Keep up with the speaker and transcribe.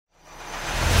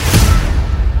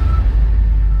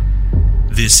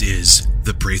This is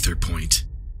the Prather Point.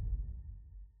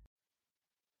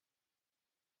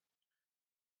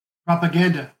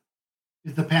 Propaganda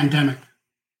is the pandemic.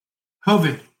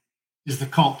 COVID is the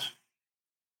cult.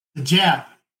 The jab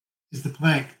is the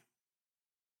plague.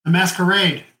 The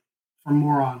masquerade for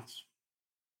morons.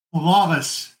 The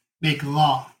lawless make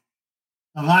law.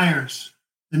 The liars,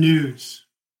 the news.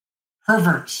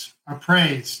 Perverts are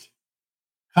praised.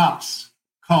 Cops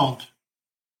called.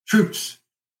 Troops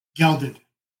gelded.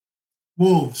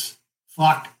 Wolves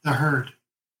flock the herd.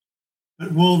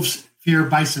 But wolves fear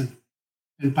bison,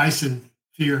 and bison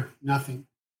fear nothing.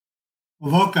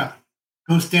 Wovoka,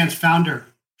 Ghost Dance founder,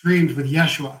 dreamed with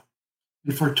Yeshua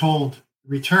and foretold the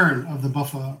return of the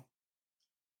buffalo.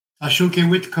 Tashuke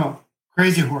Witko,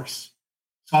 Crazy Horse,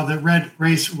 saw the red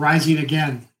race rising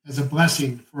again as a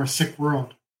blessing for a sick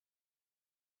world.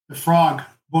 The frog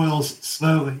boils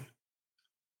slowly,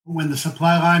 but when the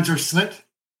supply lines are slit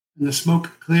and the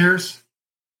smoke clears,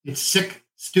 it's sick,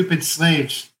 stupid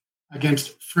slaves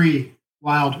against free,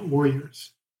 wild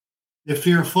warriors. The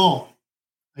fearful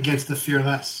against the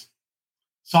fearless.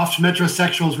 Soft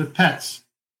metrosexuals with pets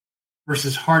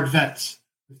versus hard vets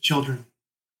with children.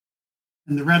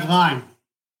 And the red line,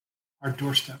 our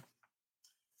doorstep.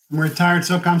 I'm a retired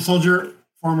SOCOM soldier,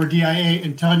 former DIA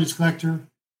intelligence collector,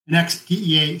 an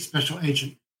ex-DEA special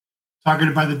agent,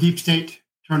 targeted by the deep state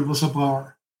turned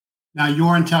whistleblower, now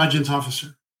your intelligence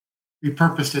officer,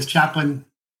 repurposed as chaplain,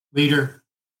 leader,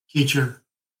 teacher,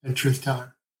 and truth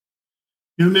teller.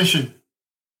 New mission,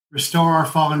 restore our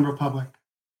fallen republic.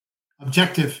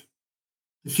 Objective,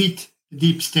 defeat the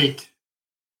deep state.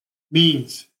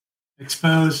 Means,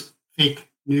 expose fake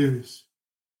news.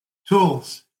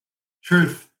 Tools,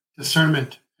 truth,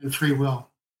 discernment, and free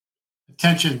will.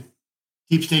 Attention,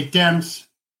 deep state Dems,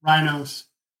 rhinos,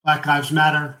 Black Lives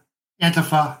Matter,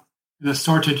 Antifa, and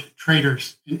assorted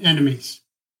traitors and enemies,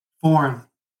 foreign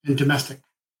and domestic.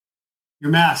 Your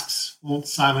masks won't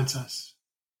silence us.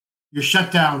 Your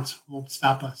shutdowns won't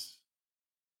stop us.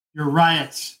 Your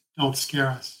riots don't scare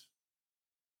us.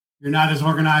 You're not as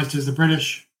organized as the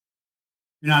British.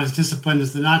 You're not as disciplined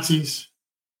as the Nazis.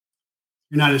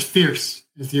 You're not as fierce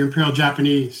as the Imperial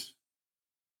Japanese.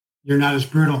 You're not as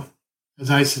brutal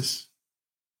as ISIS.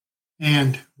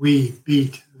 And we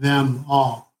beat them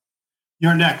all.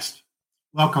 You're next.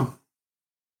 Welcome.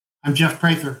 I'm Jeff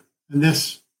Prather, and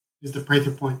this is the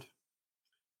Prather Point.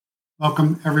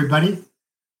 Welcome, everybody.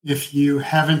 If you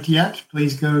haven't yet,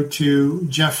 please go to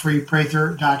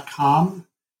jeffreyprather.com,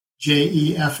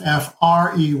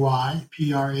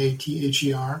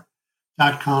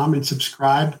 JEFFREYPRATHER.com, and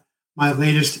subscribe. My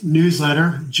latest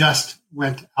newsletter just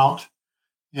went out.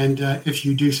 And if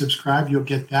you do subscribe, you'll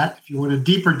get that. If you want a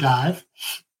deeper dive,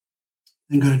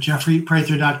 then go to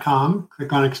jeffreyprather.com,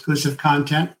 click on exclusive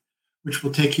content, which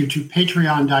will take you to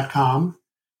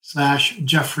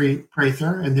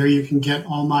patreon.com/jeffreyprather. And there you can get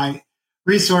all my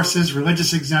resources,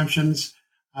 religious exemptions.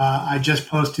 I just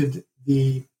posted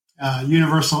the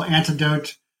Universal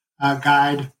Antidote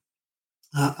Guide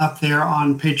up there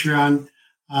on Patreon,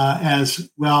 as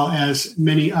well as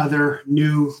many other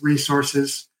new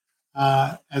resources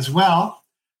as well.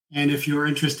 And if you're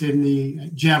interested in the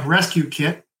Jab Rescue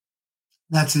Kit,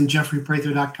 that's in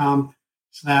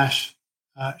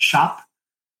jeffreyprather.com/shop.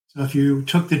 So if you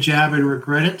took the jab and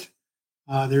regret it,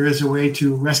 there is a way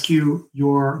to rescue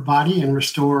your body and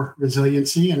restore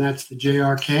resiliency, and that's the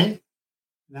JRK.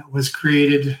 That was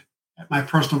created at my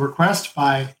personal request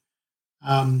by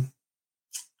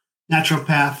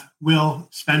naturopath Will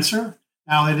Spencer.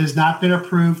 Now, it has not been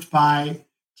approved by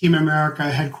Team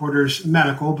America Headquarters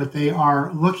Medical, but they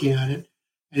are looking at it,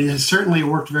 and it has certainly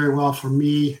worked very well for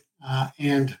me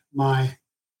and my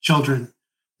children.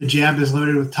 The jab is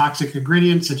loaded with toxic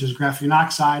ingredients such as graphene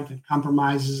oxide that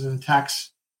compromises and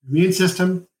attacks the immune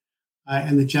system.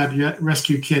 And the Jab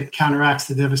Rescue Kit counteracts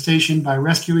the devastation by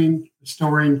rescuing,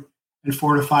 restoring, and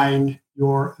fortifying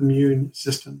your immune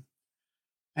system.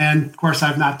 And of course,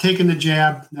 I've not taken the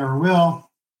jab, never will,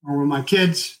 nor will my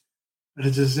kids, but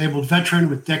as a disabled veteran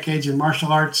with decades in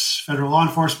martial arts, federal law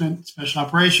enforcement, special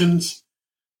operations,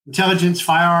 intelligence,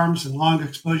 firearms, and long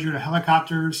exposure to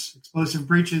helicopters, explosive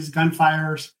breaches,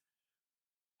 gunfires,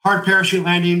 hard parachute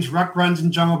landings, ruck runs,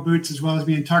 and jungle boots, as well as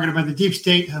being targeted by the deep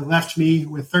state, have left me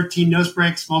with 13 nose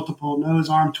breaks, multiple nose,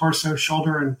 arm, torso,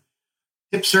 shoulder, and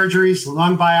hip surgeries,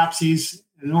 lung biopsies,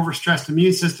 and an overstressed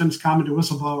immune systems common to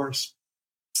whistleblowers.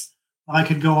 Well, I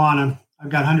could go on. I've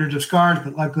got hundreds of scars,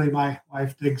 but luckily my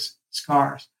wife digs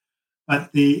scars.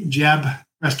 But the Jab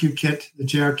Rescue Kit, the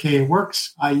JRK,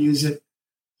 works. I use it,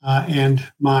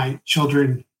 and my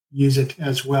children use it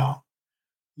as well.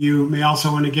 You may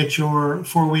also want to get your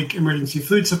 4-week emergency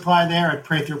food supply there at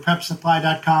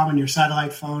pratherprepsupply.com and your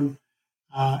satellite phone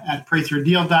at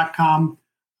pratherdeal.com.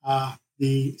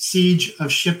 The siege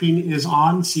of shipping is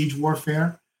on, siege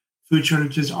warfare. Food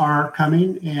shortages are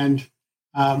coming, and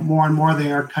more and more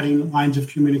they are cutting lines of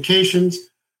communications.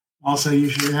 Also, you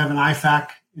should have an IFAC,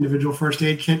 individual first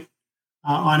aid kit,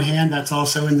 on hand. That's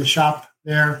also in the shop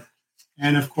there.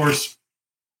 And of course,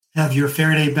 have your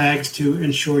Faraday bags to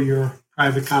ensure your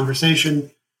private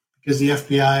conversation, because the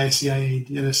FBI, CIA,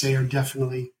 NSA are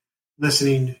definitely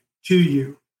listening to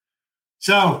you.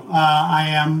 So I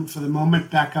am, for the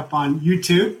moment, back up on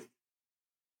YouTube.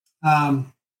 So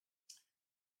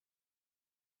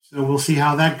we'll see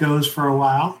how that goes for a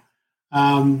while.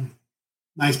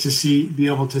 Nice to be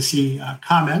able to see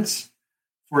comments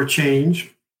for a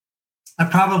change. I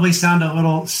probably sound a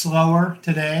little slower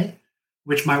today,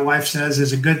 which my wife says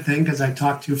is a good thing because I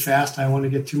talk too fast. I want to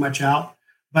get too much out.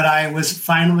 But I was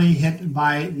finally hit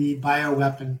by the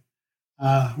bioweapon,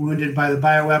 wounded by the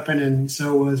bioweapon, and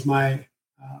so was my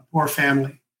poor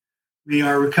family. We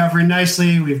are recovering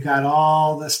nicely. We've got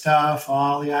all the stuff,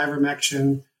 all the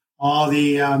ivermectin, all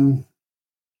the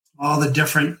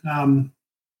different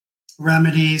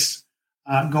remedies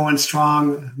going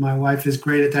strong. My wife is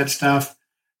great at that stuff.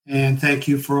 And thank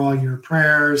you for all your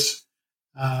prayers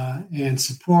and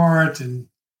support, and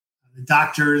the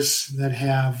doctors that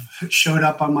have showed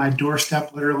up on my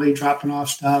doorstep, literally dropping off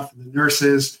stuff, and the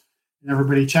nurses and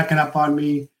everybody checking up on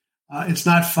me. It's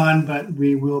not fun, but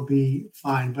we will be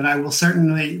fine. But I will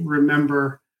certainly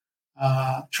remember,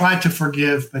 try to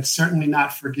forgive, but certainly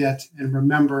not forget and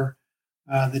remember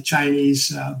the Chinese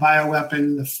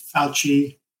bioweapon, the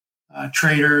Fauci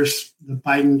traitors, the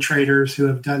Biden traitors who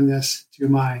have done this to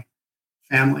my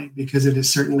family, because it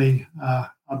is certainly a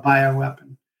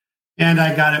bioweapon. And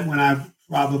I got it when I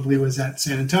probably was at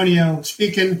San Antonio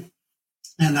speaking,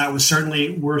 and that was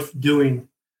certainly worth doing.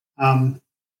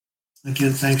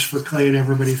 Again, thanks for Clay and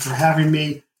everybody for having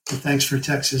me, and thanks for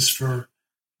Texas for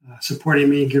supporting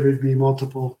me, giving me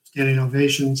multiple standing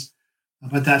ovations.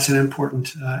 But that's an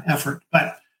important effort.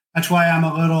 But that's why I'm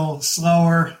a little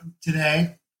slower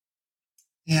today.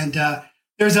 And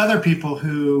there's other people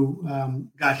who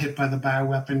got hit by the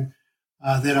bioweapon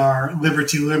that are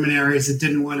liberty luminaries that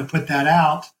didn't want to put that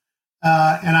out.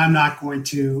 And I'm not going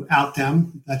to out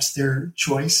them. That's their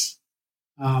choice.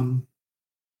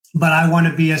 But I want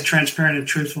to be as transparent and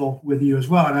truthful with you as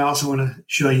well. And I also want to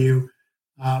show you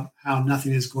how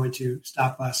nothing is going to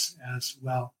stop us as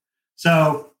well.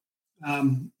 So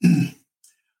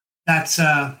that's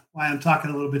why I'm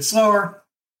talking a little bit slower.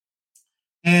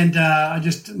 And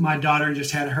my daughter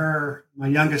just had my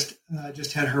youngest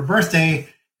just had her birthday,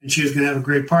 and she was going to have a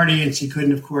great party, and she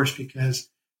couldn't, of course, because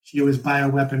she was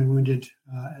bioweapon wounded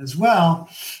as well.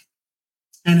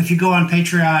 And if you go on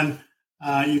Patreon,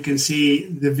 you can see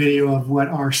the video of what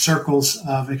our Circles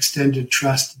of Extended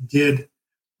Trust did.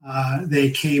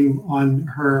 They came on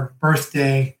her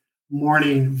birthday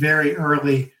morning very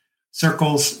early.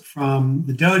 Circles from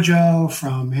the dojo,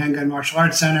 from Handgun Martial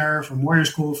Arts Center, from Warrior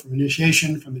School, from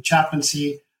Initiation, from the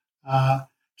chaplaincy,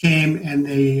 came, and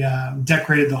they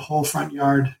decorated the whole front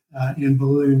yard in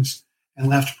balloons and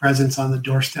left presents on the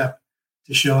doorstep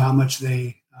to show how much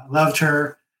they loved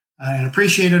her and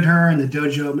appreciated her. And the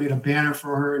dojo made a banner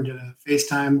for her and did a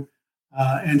FaceTime.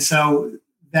 And so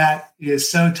that is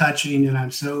so touching, and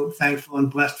I'm so thankful and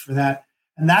blessed for that.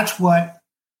 And that's what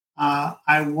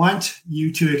I want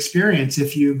you to experience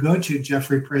if you go to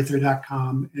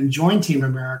jeffreyprather.com and join Team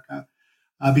America,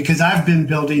 because I've been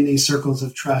building these circles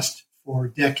of trust for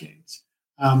decades.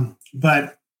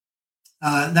 But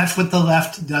that's what the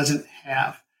left doesn't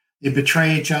have. They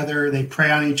betray each other. They prey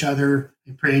on each other.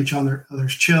 They prey on each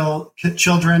other's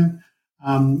children.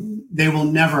 They will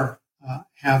never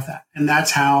have that. And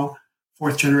that's how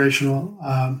fourth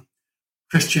generational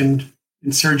Christian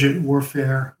insurgent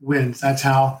warfare wins. That's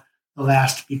how the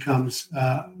last becomes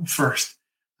first.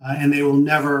 And they will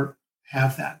never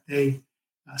have that.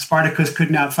 Spartacus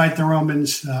couldn't outfight the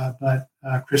Romans, but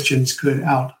Christians could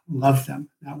outlove them.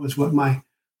 That was what my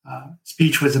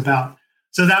speech was about.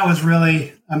 So that was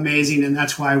really amazing, and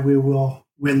that's why we will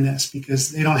win this,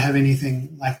 because they don't have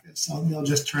anything like this. So they'll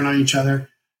just turn on each other.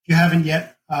 If you haven't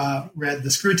yet read the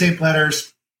Screwtape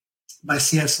Letters by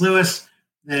C.S. Lewis,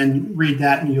 then read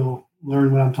that and you'll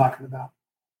learn what I'm talking about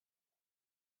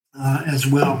as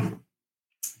well.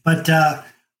 But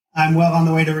I'm well on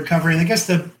the way to recovery. And I guess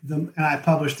and I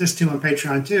published this too on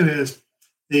Patreon too, is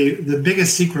the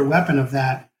biggest secret weapon of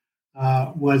that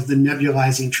was the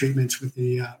nebulizing treatments with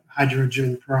the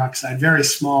hydrogen peroxide. Very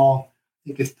small, I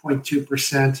think it's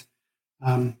 0.2%,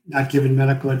 not given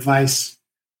medical advice.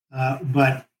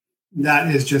 but that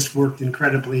has just worked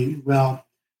incredibly well.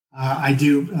 I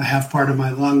do have part of my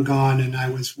lung gone, and I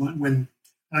was when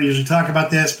I don't usually talk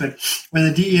about this, but when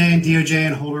the DEA and DOJ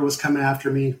and Holder was coming after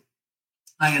me,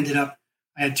 I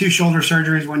had 2 shoulder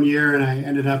surgeries one year, and I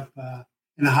ended up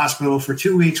in the hospital for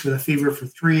 2 weeks with a fever for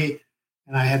 3,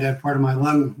 and I had to have one of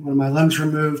my lungs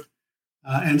removed.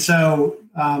 And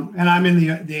I'm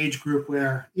in the age group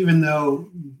where, even though,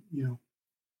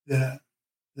 the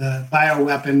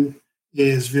bioweapon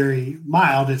is very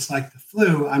mild, it's like the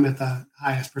flu, I'm at the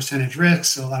highest percentage risk.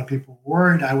 So a lot of people were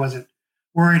worried. I wasn't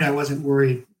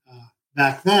worried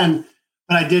back then,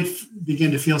 but I did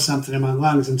begin to feel something in my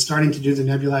lungs, and starting to do the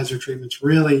nebulizer treatments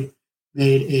really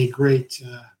made a great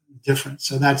difference.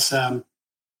 So that's a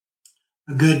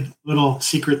good little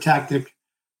secret tactic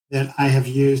that I have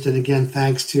used. And again,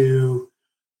 thanks to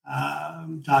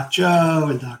Doc Joe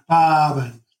and Doc Bob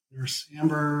and Nurse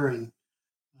Amber and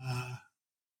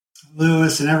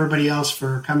Lewis and everybody else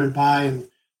for coming by, and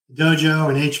the dojo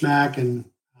and HMAC and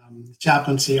the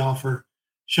chaplaincy, all for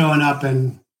showing up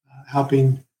and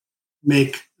helping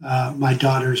make my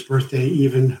daughter's birthday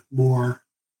even more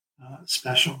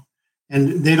special.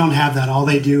 And they don't have that. All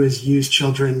they do is use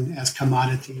children as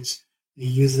commodities. They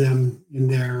use them in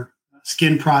their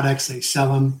skin products. They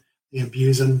sell them. They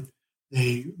abuse them.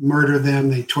 They murder them.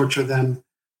 They torture them.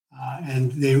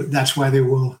 And that's why they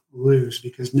will lose,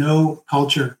 because no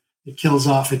culture that kills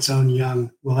off its own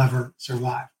young will ever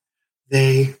survive.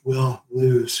 They will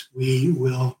lose. We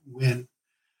will win.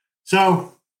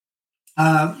 So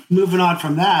moving on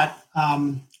from that,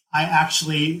 I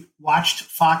actually watched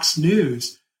Fox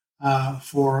News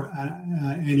for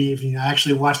an evening. I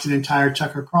actually watched an entire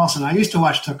Tucker Carlson. I used to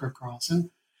watch Tucker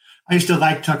Carlson. I used to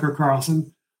like Tucker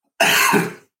Carlson.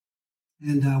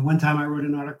 And one time I wrote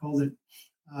an article that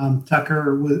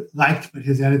Tucker liked, but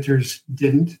his editors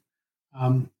didn't.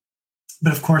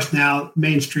 But of course, now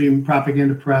mainstream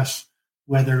propaganda press,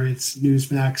 whether it's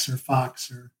Newsmax or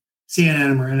Fox or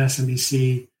CNN or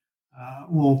MSNBC,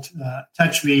 won't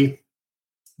touch me.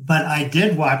 But I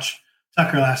did watch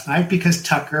Tucker last night because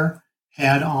Tucker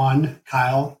had on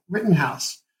Kyle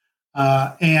Rittenhouse.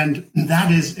 And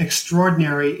that is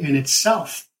extraordinary in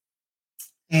itself.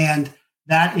 And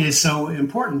that is so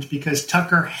important because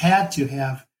Tucker had to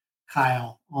have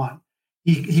Kyle on.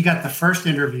 He got the first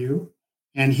interview,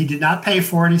 and he did not pay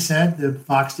for it. He said the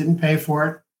Fox didn't pay for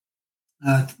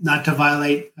it, not to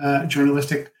violate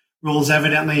journalistic rules.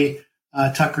 Evidently,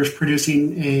 Tucker's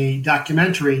producing a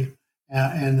documentary,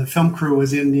 and the film crew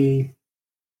was in the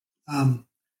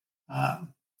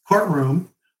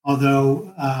courtroom,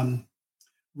 although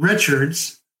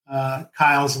Richards,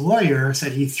 Kyle's lawyer,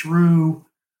 said he threw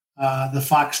the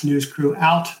Fox News crew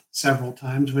out several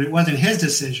times, but it wasn't his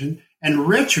decision. And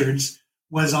Richards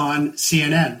was on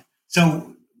CNN.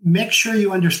 So make sure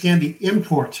you understand the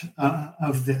import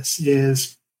of this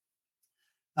is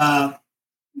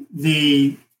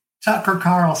the Tucker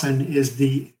Carlson is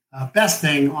the best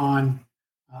thing on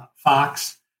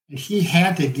Fox, and he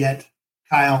had to get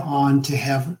Kyle on to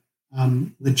have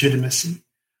legitimacy.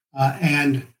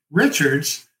 And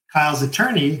Richards, Kyle's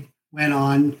attorney, went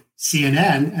on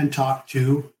CNN and talked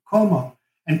to Cuomo.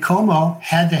 And Cuomo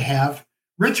had to have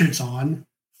Richards on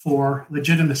for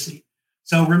legitimacy.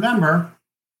 So remember,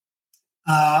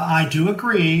 I do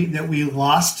agree that we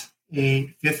lost a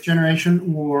fifth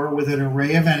generation war with an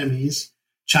array of enemies,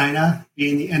 China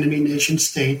being the enemy nation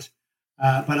state,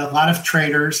 but a lot of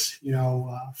traitors,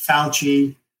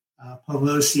 Fauci,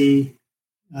 Pelosi,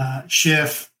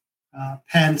 Schiff,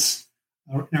 Pence,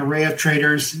 an array of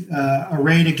traitors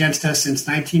arrayed against us since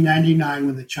 1999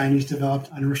 when the Chinese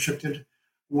developed unrestricted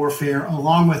warfare,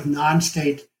 along with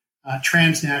non-state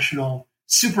transnational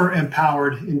super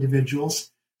empowered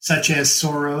individuals such as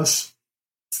Soros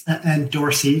and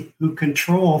Dorsey, who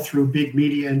control through big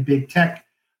media and big tech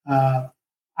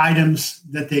items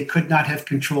that they could not have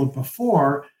controlled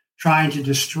before, trying to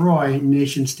destroy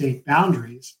nation-state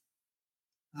boundaries.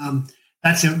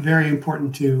 That's very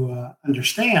important to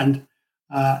understand.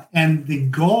 And the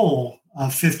goal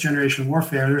of fifth generation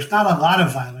warfare, there's not a lot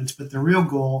of violence, but the real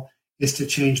goal is to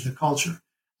change the culture.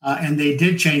 And they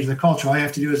did change the culture. All you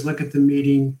have to do is look at the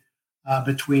meeting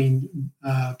between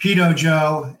Pedo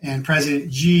Joe and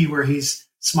President Xi, where he's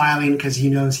smiling because he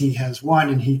knows he has won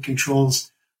and he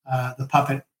controls the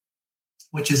puppet,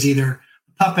 which is either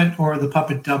the puppet or the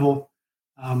puppet double.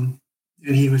 And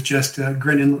he was just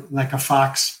grinning like a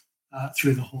fox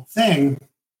through the whole thing.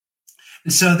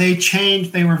 And so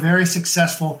they were very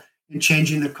successful in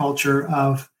changing the culture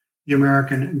of the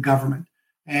American government.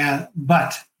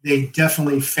 But they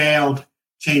definitely failed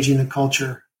changing the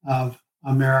culture of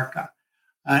America.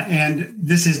 And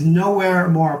this is nowhere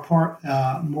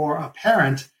more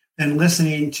apparent than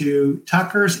listening to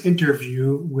Tucker's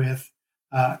interview with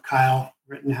Kyle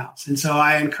Rittenhouse. And so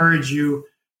I encourage you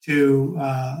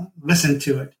to listen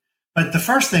to it. But the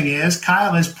first thing is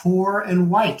Kyle is poor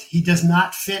and white. He does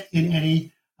not fit in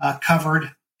any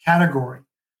covered category.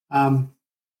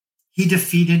 He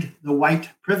defeated the white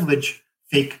privilege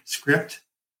fake script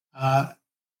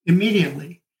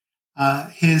immediately.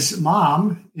 His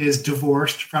mom is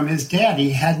divorced from his dad.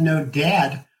 He had no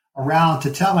dad around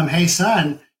to tell him, hey,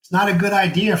 son, it's not a good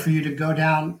idea for you to go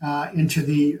down into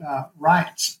the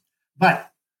riots. But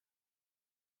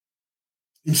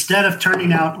instead of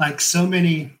turning out like so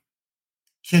many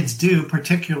kids do,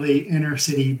 particularly inner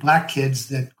city Black kids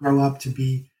that grow up to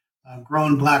be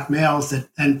grown Black males that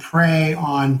then prey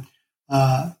on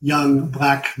young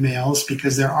Black males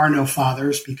because there are no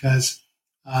fathers, because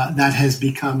that has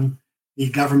become the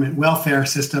government welfare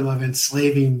system of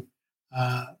enslaving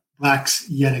Blacks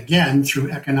yet again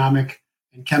through economic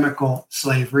and chemical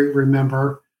slavery.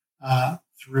 Remember,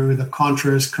 through the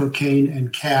Contras, cocaine,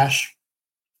 and cash,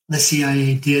 the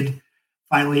CIA did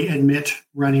finally admit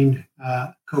running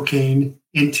cocaine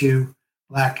into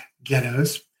Black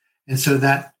ghettos. And so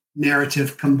that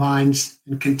narrative combines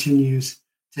and continues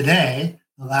today,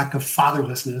 the lack of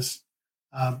fatherlessness,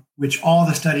 which all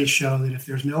the studies show that if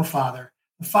there's no father,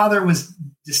 the father was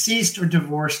deceased or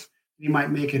divorced, he might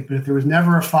make it. But if there was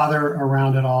never a father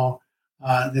around at all,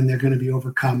 then they're going to be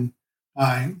overcome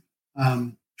by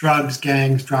drugs,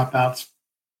 gangs, dropouts.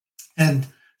 And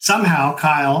somehow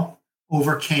Kyle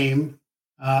overcame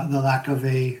the lack of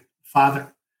a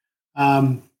father.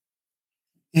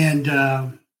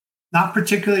 Not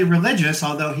particularly religious,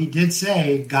 although he did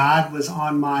say God was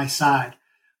on my side.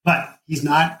 But he's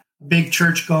not a big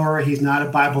churchgoer. He's not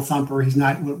a Bible thumper. He's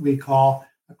not what we call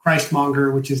a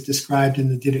Christmonger, which is described in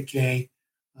the Didache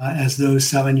as those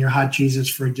selling your hot cheeses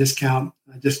for a discount.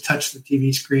 Just touch the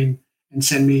TV screen and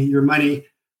send me your money.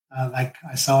 Like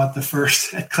I saw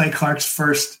at Clay Clark's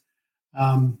first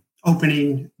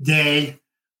opening day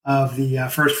of the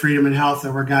First Freedom and Health.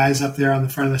 There were guys up there on the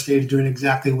front of the stage doing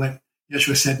exactly what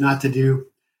Yeshua said not to do.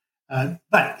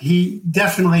 But he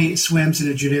definitely swims in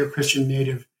a Judeo-Christian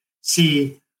native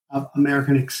sea of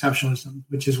American exceptionalism,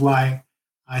 which is why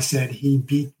I said he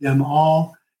beat them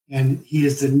all. And he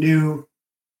is the new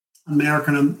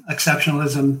American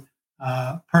exceptionalism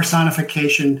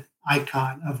personification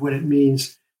icon of what it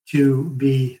means to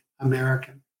be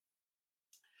American.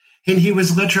 And he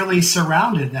was literally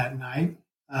surrounded that night,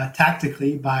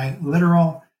 tactically, by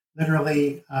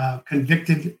literally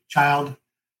convicted child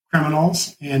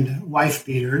criminals and wife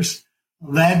beaters,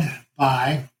 led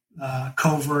by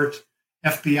covert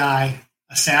FBI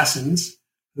assassins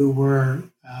who were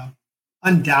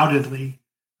undoubtedly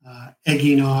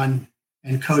egging on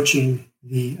and coaching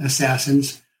the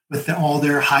assassins with all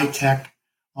their high tech,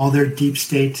 all their deep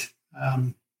state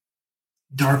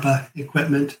DARPA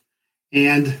equipment.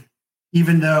 And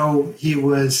even though he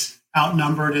was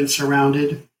outnumbered and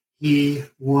surrounded, he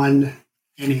won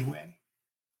anyway.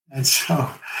 And so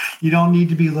you don't need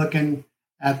to be looking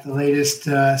at the latest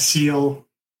SEAL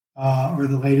or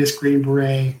the latest Green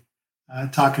Beret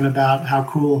talking about how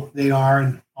cool they are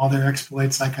and all their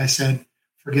exploits. Like I said,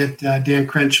 forget Dan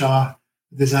Crenshaw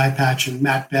with his eye patch and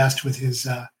Matt Best with his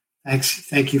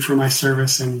thank you for my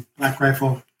service and Black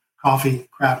Rifle coffee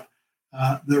crap.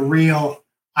 The real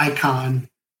icon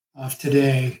of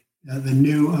today, the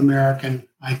new American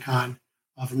icon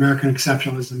of American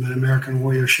exceptionalism and American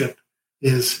warriorship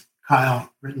is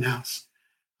Kyle Rittenhouse.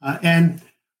 And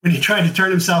when he tried to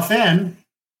turn himself in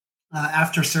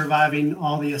after surviving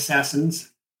all the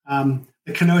assassins,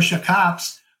 the Kenosha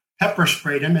cops pepper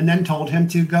sprayed him and then told him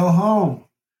to go home.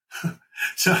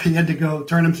 So he had to go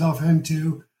turn himself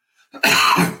into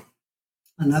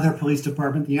another police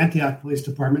department, the Antioch Police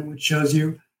Department, which shows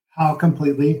you how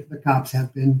completely the cops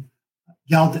have been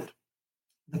gelded.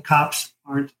 The cops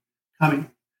aren't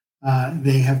coming.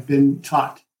 They have been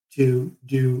taught to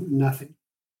do nothing.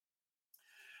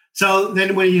 So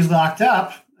then when he's locked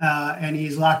up, and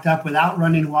he's locked up without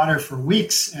running water for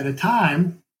weeks at a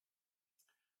time,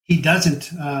 he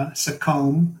doesn't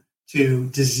succumb to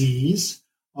disease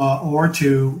or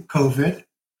to COVID.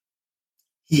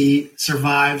 He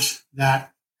survives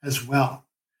that as well.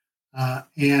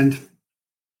 And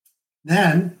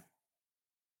then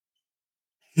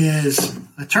his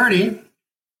attorney,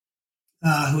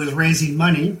 who is raising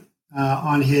money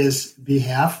on his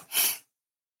behalf,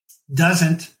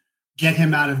 doesn't get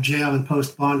him out of jail and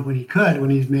post bond when he could, when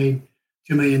he's made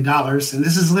 $2 million. And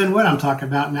this is Lin Wood I'm talking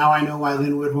about. Now I know why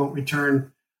Lin Wood won't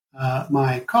return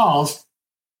my calls.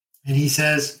 And he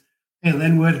says hey,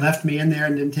 Linwood left me in there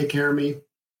and didn't take care of me.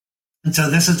 And so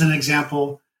this is an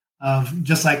example of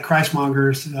just like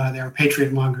Christmongers, there are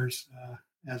patriot mongers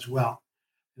as well.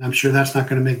 And I'm sure that's not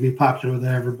going to make me popular with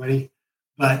everybody.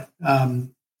 But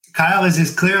Kyle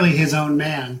is clearly his own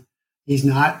man. He's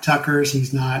not Tucker's.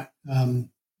 He's not the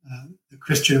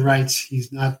Christian rights.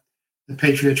 He's not the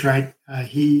Patriots' right.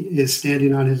 He is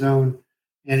standing on his own,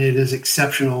 and it is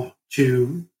exceptional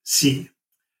to see.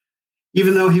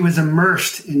 Even though he was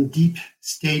immersed in deep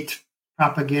state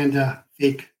propaganda,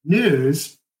 fake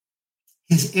news,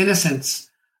 his innocence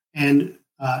and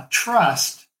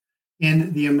trust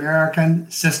in the American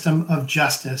system of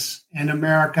justice and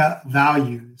America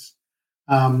values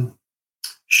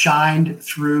shined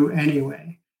through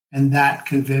anyway. And that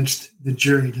convinced the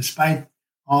jury, despite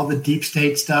all the deep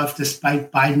state stuff,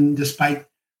 despite Biden, despite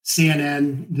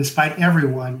CNN, despite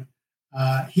everyone.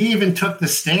 He even took the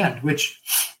stand, which,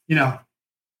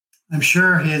 I'm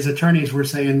sure his attorneys were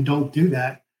saying, don't do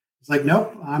that. It's like,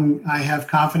 nope, I have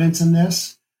confidence in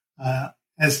this.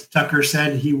 As Tucker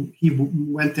said, he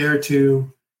went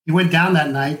down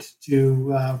that night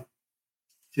to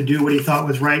do what he thought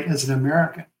was right as an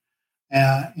American.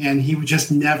 And he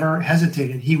just never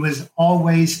hesitated. He was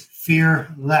always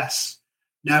fearless,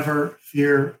 never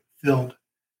fear-filled.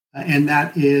 And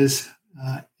that is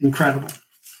incredible.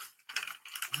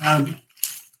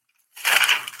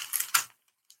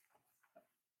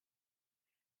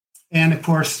 And of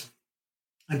course,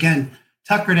 again,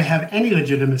 Tucker, to have any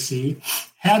legitimacy,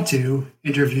 had to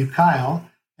interview Kyle,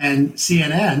 and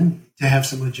CNN, to have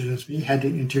some legitimacy, had to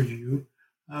interview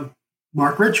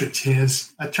Mark Richards,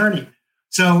 his attorney.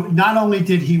 So not only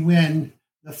did he win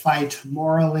the fight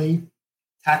morally,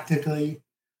 tactically,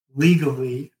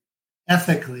 legally,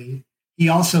 ethically, he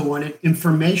also won it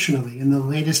informationally in the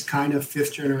latest kind of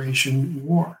fifth generation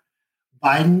war.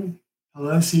 Biden,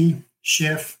 Pelosi,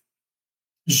 Schiff,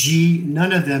 Xi,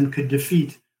 none of them could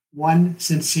defeat one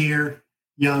sincere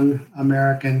young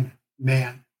American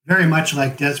man, very much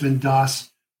like Desmond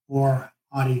Doss or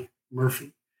Audie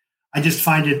Murphy. I just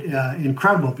find it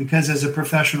incredible because as a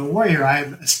professional warrior,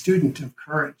 I'm a student of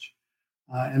courage.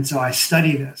 And so I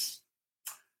study this.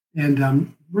 And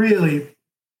I'm really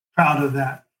proud of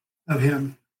that, of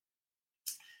him.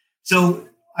 So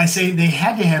I say they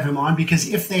had to have him on because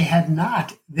if they had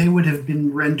not, they would have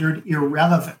been rendered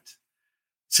irrelevant.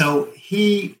 So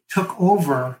he took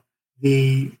over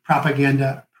the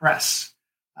propaganda press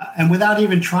and without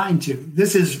even trying to.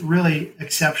 This is really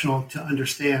exceptional to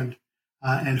understand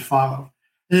and follow.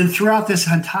 And then throughout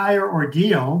this entire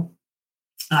ordeal,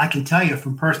 I can tell you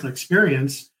from personal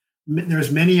experience,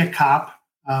 there's many a cop,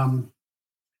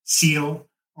 SEAL,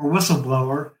 or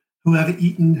whistleblower who have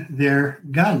eaten their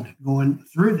gun going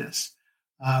through this.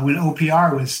 When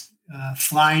OPR was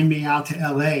flying me out to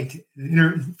LA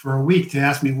for a week to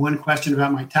ask me one question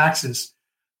about my taxes,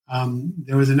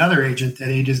 there was another agent that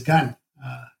ate his gun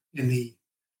in the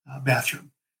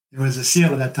bathroom. There was a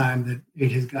SEAL at that time that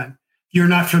ate his gun. If you're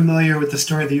not familiar with the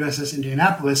story of the USS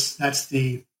Indianapolis, that's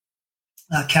the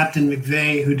Captain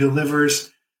McVeigh who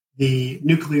delivers the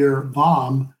nuclear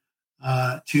bomb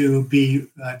to be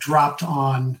dropped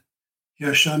on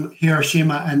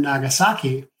Hiroshima and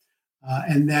Nagasaki.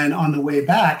 And then on the way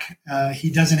back,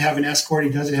 he doesn't have an escort,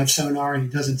 he doesn't have sonar, and he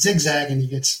doesn't zigzag, and he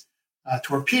gets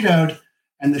torpedoed,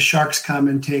 and the sharks come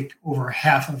and take over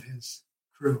half of his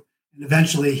crew. And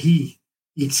eventually he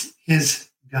eats his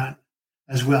gun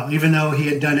as well. Even though he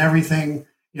had done everything,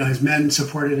 his men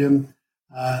supported him,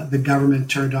 the government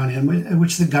turned on him,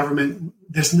 which the government,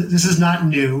 this is not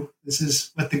new. This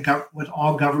is what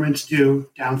all governments do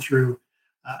down through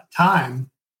time.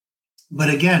 But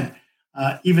again,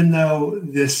 even though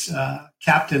this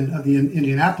captain of the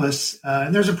Indianapolis,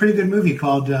 there's a pretty good movie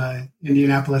called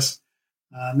Indianapolis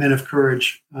Men of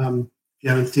Courage. If you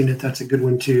haven't seen it, that's a good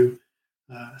one to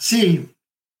see.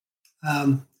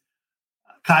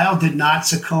 Kyle did not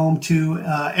succumb to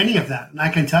any of that. And I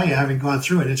can tell you, having gone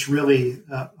through it, it's really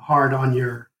hard on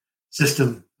your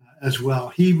system as well.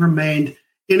 He remained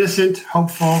innocent,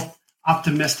 hopeful,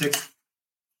 optimistic,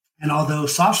 and although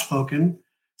soft-spoken,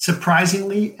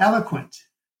 surprisingly eloquent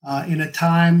in a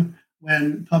time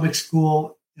when public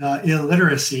school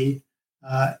illiteracy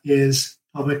is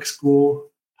public school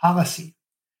policy.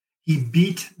 He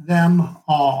beat them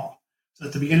all. So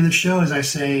at the beginning of the show, as I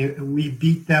say, we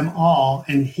beat them all,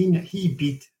 and he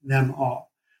beat them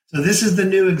all. So this is the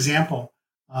new example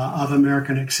of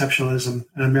American exceptionalism,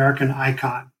 an American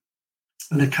icon,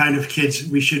 and the kind of kids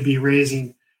we should be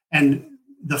raising. And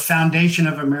the foundation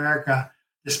of America,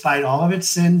 despite all of its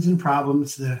sins and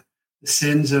problems, the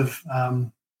sins of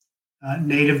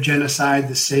Native genocide,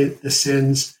 the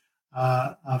sins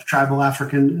of tribal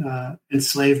African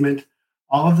enslavement,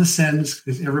 all of the sins,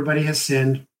 because everybody has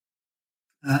sinned.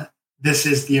 This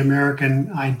is the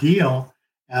American ideal,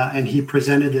 and he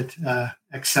presented it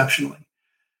exceptionally.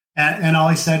 And all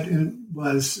he said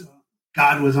was,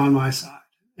 God was on my side.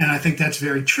 And I think that's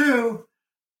very true.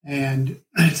 And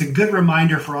it's a good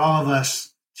reminder for all of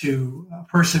us to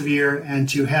persevere and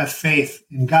to have faith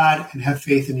in God and have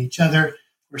faith in each other. Of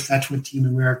course, that's what Team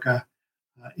America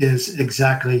is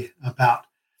exactly about.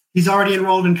 He's already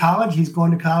enrolled in college. He's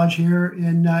going to college here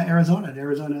in Arizona, at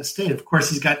Arizona State. Of course,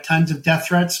 he's got tons of death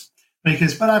threats,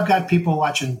 but I've got people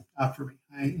watching out for me.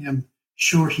 I am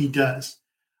sure he does.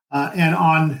 And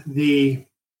on the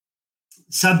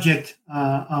subject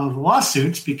of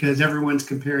lawsuits, because everyone's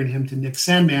comparing him to Nick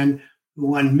Sandmann, who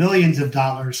won millions of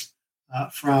dollars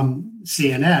from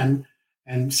CNN,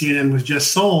 and CNN was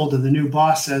just sold, and the new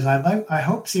boss says, I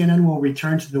hope CNN will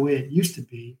return to the way it used to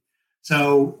be.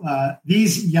 So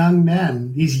these young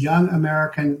men, these young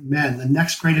American men, the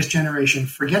next greatest generation,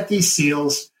 forget these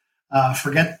SEALs,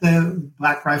 forget the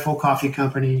Black Rifle Coffee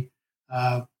Company,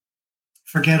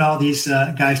 forget all these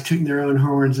guys tooting their own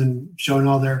horns and showing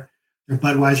all their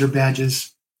Budweiser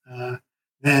badges.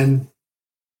 Then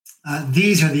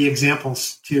these are the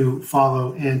examples to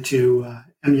follow and to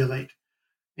emulate.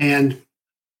 And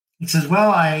he says, well,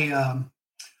 I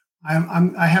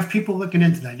have people looking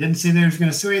into that. I didn't say they was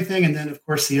going to sue anything. And then, of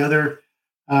course, the other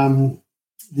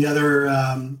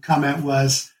comment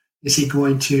was, is he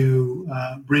going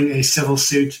to bring a civil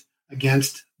suit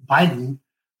against Biden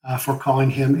for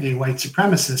calling him a white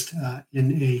supremacist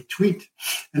in a tweet?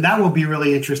 And that will be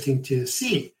really interesting to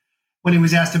see. When he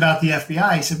was asked about the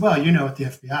FBI, he said, well, you know, at the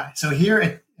FBI. So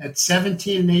here at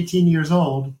 17 and 18 years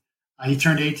old, he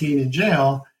turned 18 in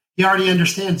jail. He already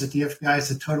understands that the FBI is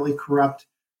a totally corrupt,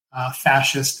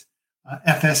 fascist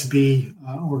FSB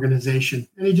organization.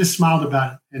 And he just smiled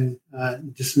about it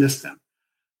and dismissed them.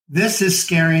 This is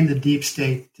scaring the deep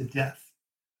state to death.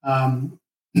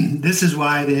 This is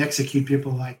why they execute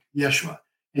people like Yeshua.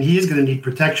 And he is going to need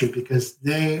protection because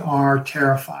they are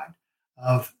terrified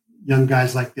of young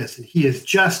guys like this. And he is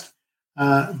just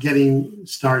getting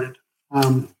started.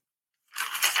 And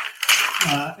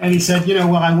he said,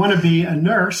 well, I want to be a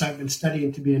nurse. I've been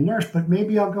studying to be a nurse, but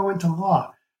maybe I'll go into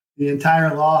law. The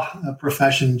entire law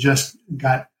profession just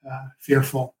got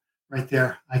fearful right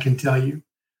there, I can tell you.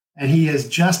 And he has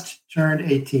just turned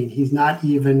 18. He's not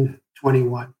even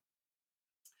 21.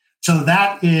 So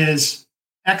that is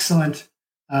excellent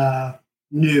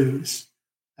news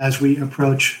as we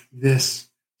approach this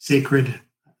sacred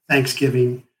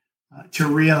Thanksgiving, to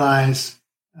realize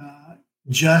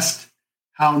just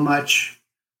how much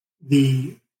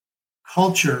the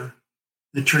culture,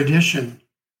 the tradition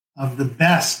of the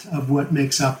best of what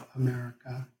makes up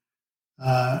America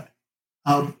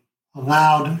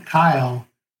allowed Kyle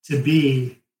to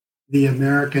be the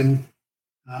American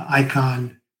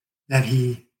icon that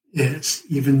he is,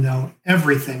 even though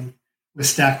everything was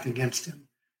stacked against him.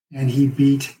 And he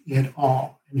beat it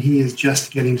all. And he is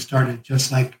just getting started,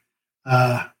 just like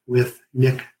with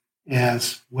Nick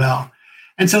as well.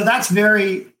 And so that's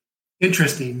very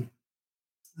interesting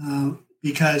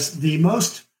because the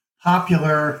most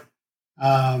popular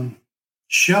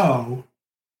show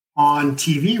on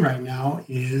TV right now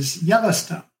is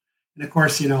Yellowstone. And of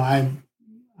course,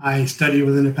 I studied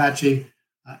with an Apache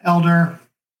elder.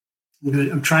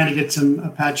 I'm trying to get some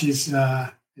Apaches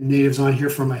and natives on here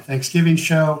for my Thanksgiving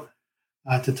show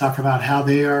to talk about how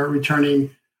they are returning.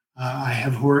 I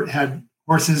have had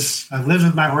horses. I've lived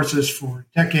with my horses for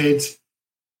decades.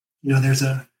 There's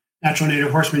a natural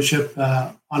native horsemanship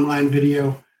online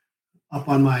video up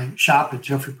on my shop at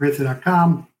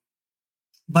jeffreyprather.com.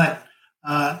 But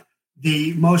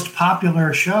the most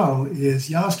popular show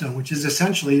is Yellowstone, which is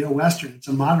essentially a Western. It's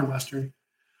a modern Western,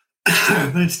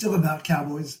 but it's still about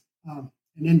cowboys and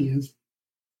Indians,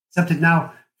 except it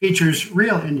now features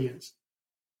real Indians.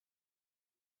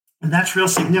 And that's real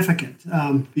significant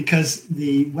because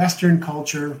the Western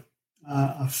culture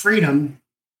of freedom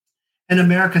and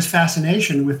America's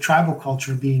fascination with tribal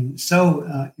culture being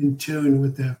so in tune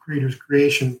with the Creator's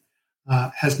creation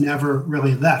has never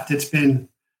really left. It's been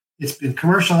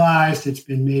commercialized. It's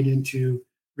been made into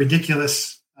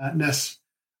ridiculousness.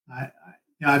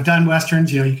 I've done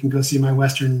Westerns. You can go see my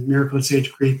Western, Miracle at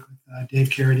Sage Creek, with Dave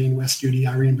Carradine, Wes Studi,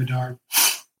 Irene Bedard.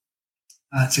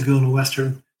 It's a good little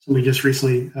Western. Somebody just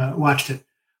recently watched it.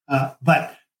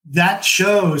 But that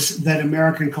shows that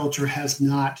American culture has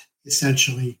not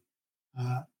essentially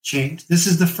changed. This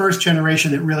is the first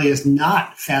generation that really is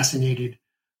not fascinated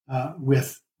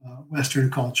with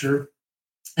Western culture.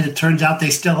 And it turns out they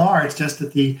still are. It's just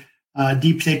that the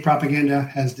Deep state propaganda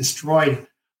has destroyed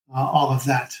all of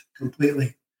that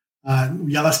completely.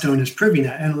 Yellowstone is proving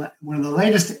that. And one of the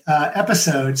latest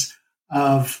episodes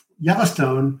of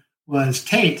Yellowstone was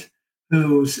Tate,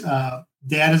 whose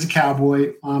dad is a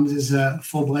cowboy, mom is a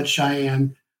full-blood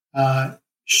Cheyenne,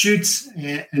 shoots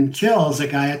and kills a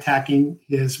guy attacking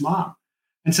his mom.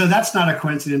 And so that's not a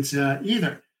coincidence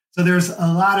either. So there's a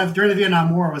lot of, during the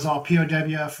Vietnam War, it was all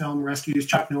POW film rescues,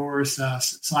 Chuck Norris,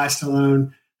 Sly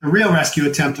Stallone. The real rescue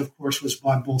attempt, of course, was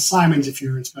by Bull Simons. If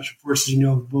you're in Special Forces, you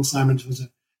know Bull Simons was a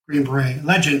Green Beret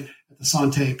legend at the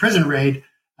Sante prison raid,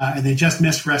 and they just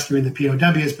missed rescuing the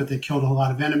POWs, but they killed a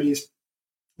lot of enemies.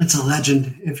 It's a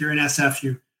legend. If you're in SF,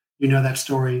 you know that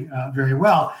story very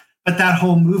well. But that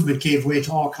whole movement gave way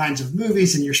to all kinds of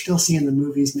movies, and you're still seeing the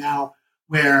movies now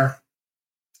where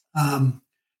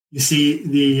you see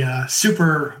the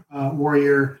super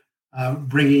warrior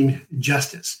bringing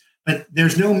justice. But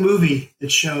there's no movie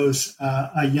that shows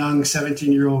a young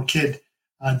 17-year-old kid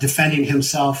defending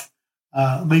himself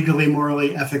legally,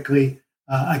 morally, ethically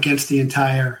against the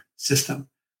entire system.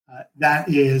 That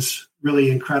is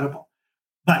really incredible.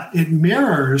 But it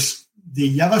mirrors the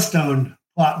Yellowstone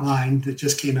plot line that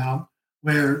just came out,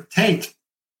 where Tate,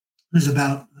 who's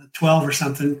about 12 or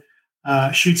something,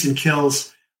 shoots and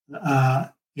kills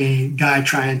a guy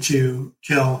trying to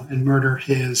kill and murder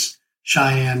his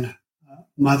Cheyenne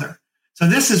mother. So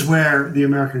this is where the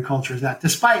American culture is at,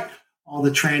 despite all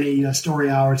the tranny story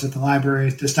hours at the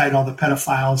libraries, despite all the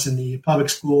pedophiles in the public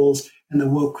schools and the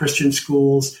woke Christian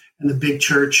schools and the big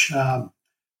church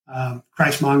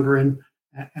Christmongering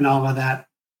and all of that.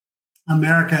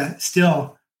 America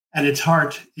still, at its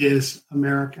heart, is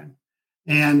American.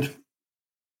 And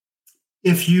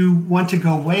if you want to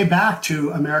go way back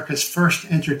to America's first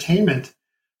entertainment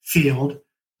field,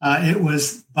 it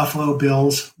was Buffalo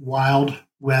Bill's Wild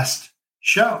West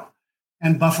show.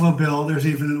 And Buffalo Bill, there's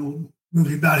even a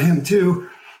movie about him too.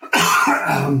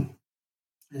 And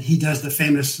he does the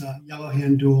famous Yellow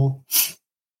Hand duel.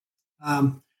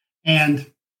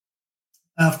 And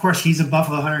of course, he's a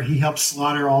buffalo hunter. He helps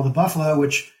slaughter all the buffalo,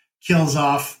 which kills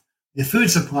off the food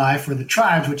supply for the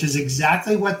tribes, which is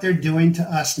exactly what they're doing to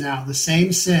us now. The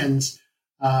same sins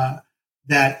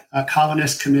that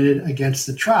colonists committed against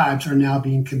the tribes are now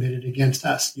being committed against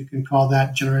us. You can call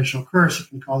that generational curse. You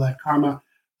can call that karma.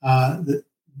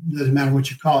 Doesn't matter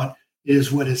what you call it,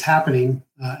 is what is happening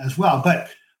as well. But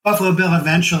Buffalo Bill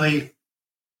eventually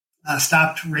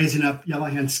stopped raising up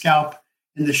Yellowhand's scalp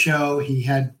in the show. He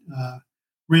had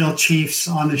real chiefs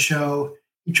on the show.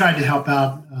 He tried to help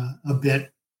out a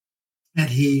bit, and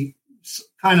he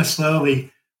kind of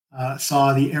slowly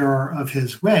saw the error of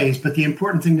his ways. But the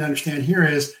important thing to understand here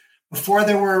is before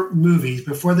there were movies,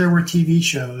 before there were TV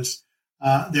shows,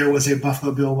 there was a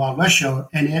Buffalo Bill Wild West show,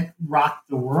 and it rocked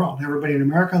the world. Everybody in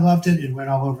America loved it. It went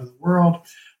all over the world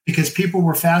because people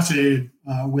were fascinated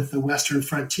with the Western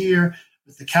frontier,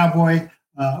 with the cowboy,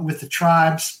 with the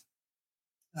tribes.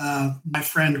 My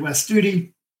friend Wes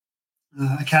Studi,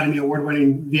 Academy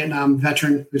Award-winning Vietnam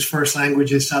veteran whose first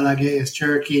language is Salage, is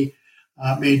Cherokee,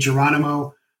 made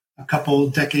Geronimo a couple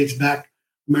decades back.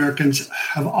 Americans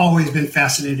have always been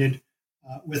fascinated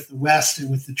with the West and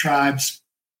with the tribes,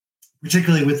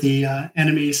 particularly with the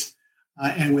enemies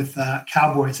and with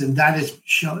cowboys. And that is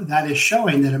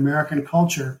showing that American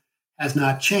culture has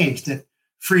not changed, that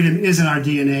freedom is in our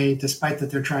DNA, despite that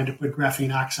they're trying to put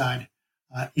graphene oxide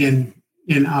in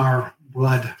our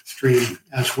bloodstream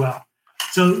as well.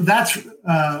 So that's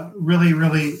really,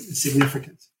 really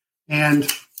significant.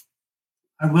 And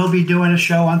I will be doing a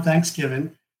show on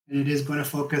Thanksgiving, and it is going to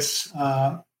focus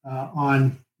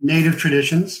on Native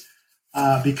traditions,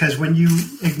 because when you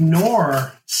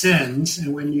ignore sins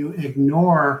and when you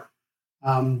ignore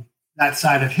that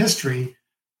side of history,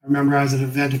 I remember I was at an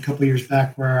event a couple of years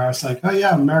back where I was like, oh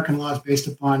yeah, American law is based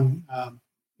upon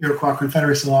Iroquois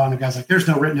Confederacy law. And the guy's like, there's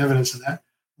no written evidence of that.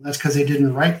 Well, that's because they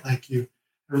didn't write like you.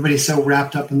 Everybody's so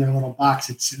wrapped up in their little box.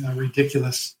 It's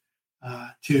ridiculous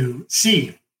to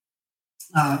see.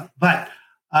 But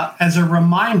as a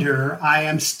reminder, I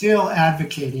am still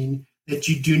advocating that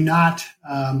you do not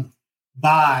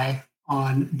buy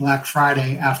on Black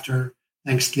Friday after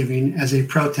Thanksgiving as a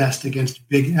protest against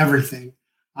big everything.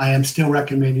 I am still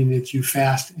recommending that you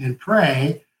fast and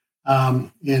pray.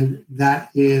 And that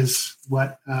is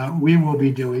what we will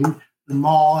be doing. The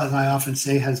mall, as I often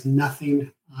say, has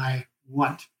nothing I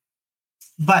want.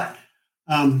 But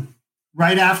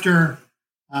right after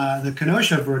the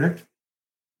Kenosha verdict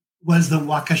was the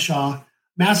Waukesha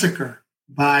massacre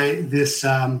by this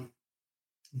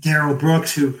Darrell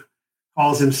Brooks, who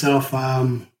calls himself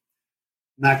McFly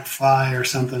or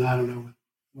something. I don't know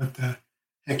what the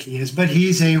thick he is, but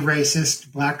he's a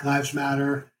racist, Black Lives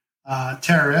Matter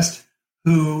terrorist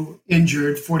who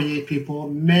injured 48 people,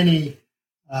 many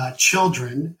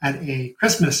children, at a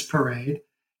Christmas parade.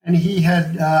 And he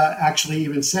had actually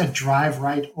even said, drive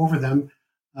right over them.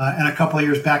 And a couple of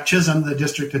years back, Chisholm, the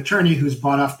district attorney who's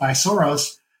bought off by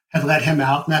Soros, had let him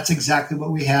out. And that's exactly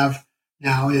what we have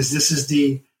now. This is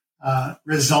the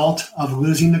result of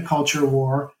losing the culture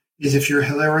war. Is if you're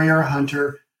Hillary or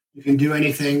Hunter, you can do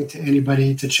anything to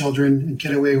anybody, to children, and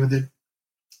get away with it.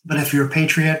 But if you're a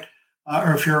patriot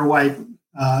or if you're a white,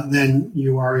 then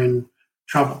you are in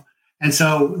trouble. And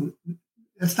so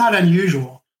it's not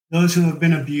unusual. Those who have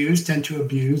been abused tend to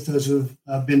abuse. Those who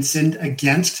have been sinned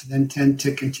against then tend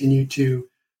to continue to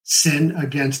sin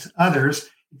against others.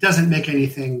 It doesn't make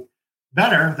anything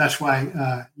better. That's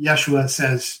why Yeshua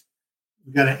says,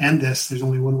 we've got to end this. There's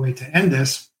only one way to end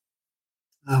this.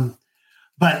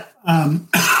 But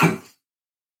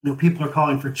people are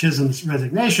calling for Chisholm's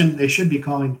resignation. They should be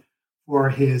calling for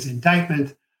his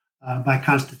indictment by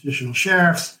constitutional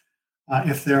sheriffs,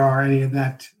 if there are any of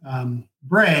that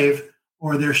brave,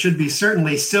 or there should be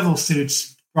certainly civil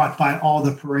suits brought by all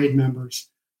the parade members.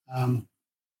 And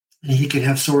he could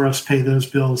have Soros pay those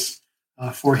bills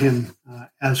for him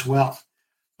as well.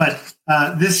 But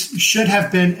this should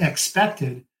have been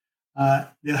expected.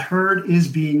 The herd is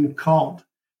being culled,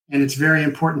 and it's very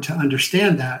important to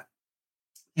understand that.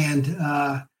 And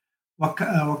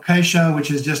Waukesha,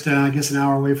 which is just, I guess, an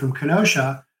hour away from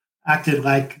Kenosha, acted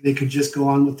like they could just go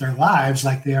on with their lives,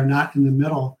 like they are not in the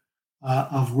middle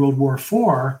of World War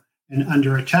IV and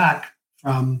under attack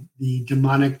from the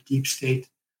demonic deep state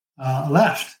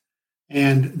left.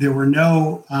 And there were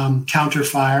no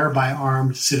counterfire by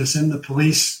armed citizen. The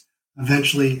police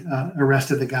eventually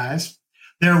arrested the guys.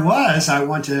 There was, I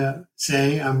want to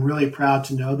say, I'm really proud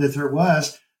to know that there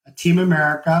was a Team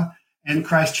America and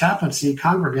Christ Chaplaincy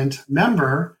congregant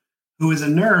member who is a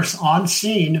nurse on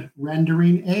scene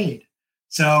rendering aid.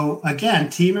 So again,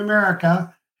 Team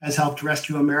America has helped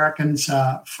rescue Americans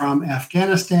from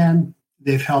Afghanistan.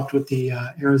 They've helped with the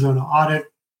Arizona audit.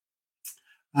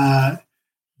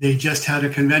 They just had a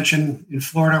convention in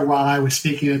Florida while I was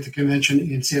speaking at the convention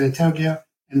in San Antonio.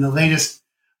 And the latest,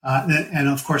 and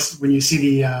of course, when you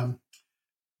see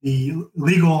the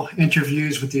legal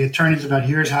interviews with the attorneys about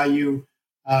here's how you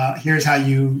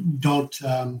don't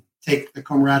take the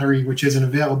camaraderie, which isn't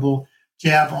available,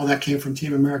 jab, all that came from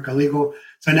Team America Legal.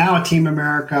 So now a Team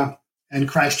America and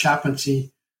Christ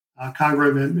Chaplaincy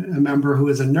congregant member who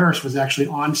is a nurse was actually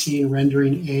on scene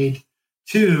rendering aid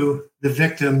to the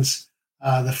victims,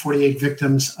 the 48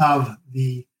 victims of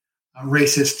the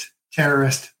racist,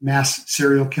 terrorist, mass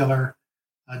serial killer,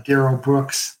 Darrell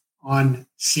Brooks, on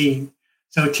scene.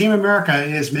 So Team America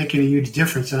is making a huge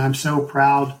difference, and I'm so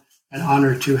proud and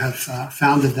honored to have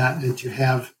founded that and to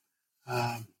have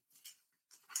a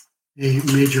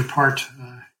major part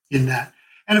in that.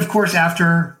 And of course,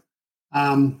 after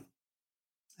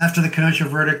the Kenosha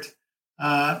verdict,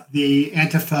 the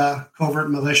Antifa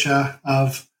covert militia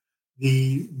of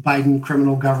the Biden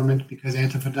criminal government, because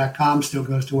Antifa.com still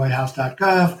goes to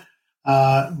whitehouse.gov,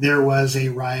 there was a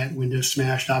riot, windows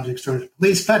smashed, objects thrown at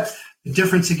police. But the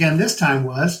difference again this time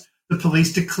was the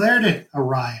police declared it a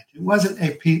riot. It wasn't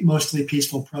a mostly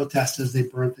peaceful protest as they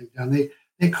burned things down.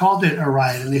 They called it a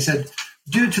riot, and they said,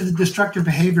 due to the destructive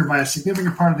behavior by a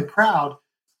significant part of the crowd,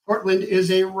 Portland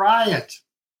is a riot.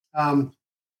 And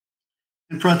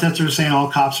protesters are saying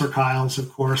all cops are Kyles,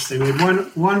 of course. They made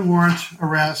one warrant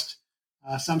arrest,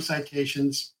 some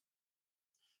citations.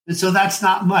 And so that's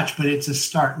not much, but it's a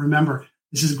start. Remember,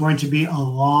 this is going to be a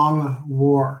long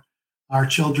war. Our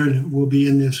children will be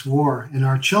in this war, and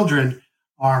our children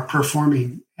are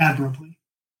performing admirably,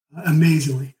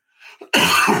 amazingly.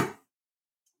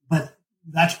 But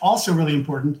that's also really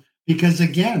important because,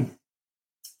 again,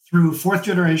 through fourth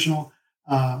generational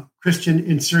Christian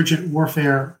insurgent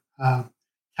warfare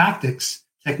tactics,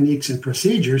 techniques, and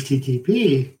procedures,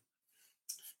 TTP,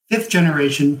 fifth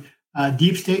generation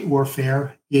deep state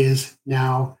warfare is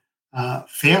now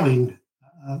failing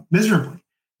miserably.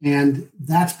 And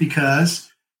that's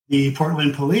because the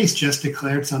Portland police just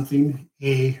declared something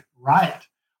a riot.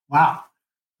 Wow.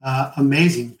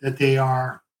 Amazing that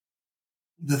they're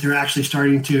actually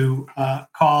starting to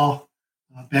call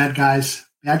bad guys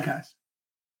bad guys.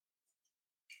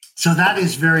 So that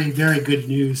is very, very good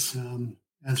news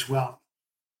as well.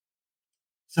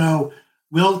 So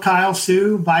will Kyle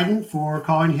sue Biden for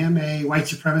calling him a white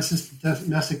supremacist,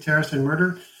 domestic terrorist, and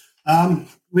murderer?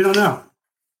 We don't know.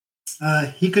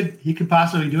 He could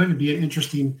possibly do it. It'd be an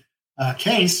interesting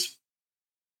case.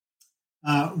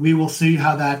 We will see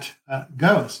how that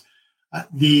goes.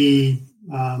 The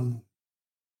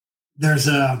there's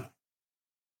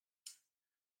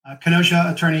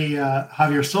Kenosha attorney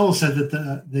Javier Sol said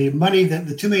that the money, that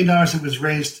the $2 million that was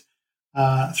raised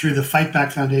through the Fight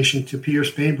Back Foundation to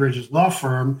Pierce Bainbridge's law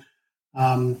firm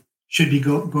should be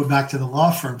go back to the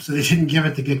law firm. So they didn't give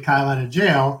it to get Kyle out of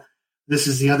jail. This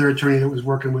is the other attorney that was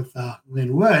working with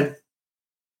Lynn Wood.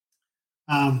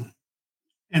 And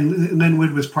Lynn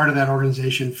Wood was part of that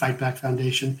organization, Fight Back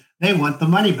Foundation. They want the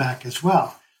money back as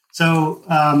well. So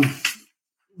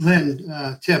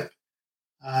Lynn, tip,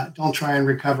 don't try and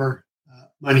recover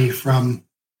money from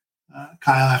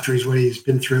Kyle after what he's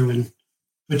been through and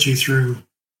put you through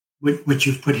what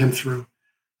you've put him through.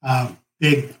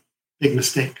 Big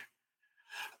mistake.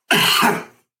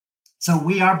 So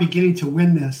we are beginning to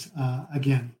win this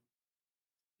again.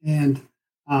 And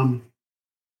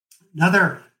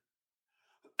another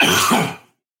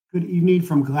good evening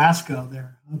from Glasgow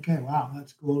there. Okay, wow,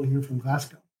 that's cool to hear from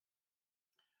Glasgow.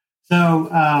 So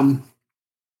I'm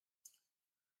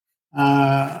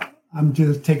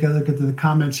just take a look at the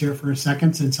comments here for a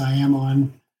second, since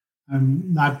I'm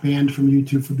not banned from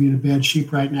YouTube for being a bad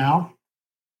sheep right now.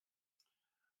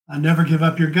 Never give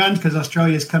up your guns because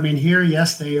Australia is coming here.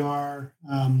 Yes, they are.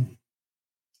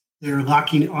 They're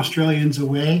locking Australians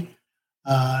away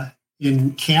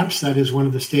in camps. That is one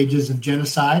of the stages of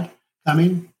genocide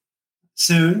coming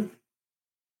soon.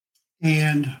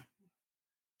 And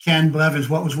Ken Blevins,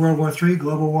 what was World War III?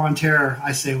 Global War on Terror,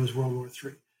 I say, was World War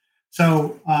III.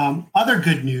 So other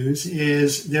good news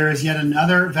is there is yet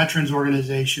another veterans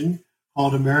organization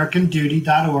called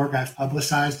AmericanDuty.org.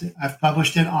 I've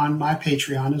published it on my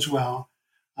Patreon as well.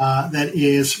 That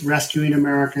is rescuing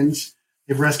Americans.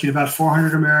 They've rescued about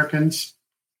 400 Americans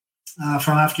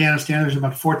from Afghanistan. There's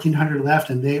about 1,400 left,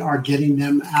 and they are getting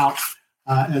them out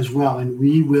as well. And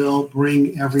we will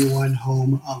bring everyone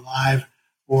home alive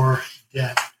or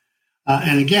dead.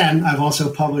 And again, I've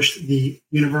also published the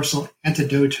Universal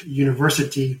Antidote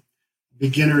University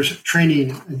Beginner's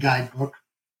Training Guidebook,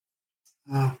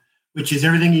 which is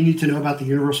everything you need to know about the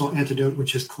universal antidote,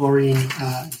 which is chlorine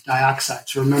dioxide.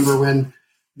 So remember when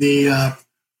the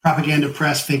propaganda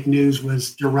press, fake news,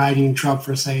 was deriding Trump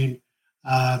for saying,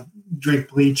 drink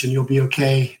bleach and you'll be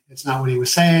okay. It's not what he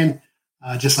was saying.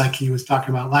 Just like he was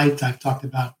talking about light, I've talked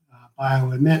about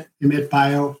emit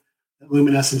bio, that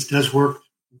luminescence does work.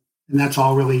 And that's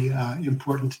all really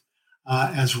important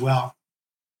as well.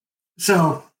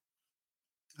 So,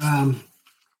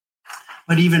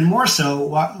 but even more so,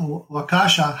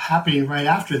 Waukesha happening right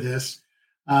after this,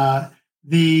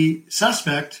 the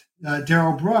suspect,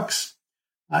 Darrell Brooks,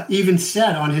 even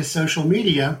said on his social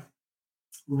media,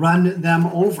 run them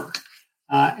over.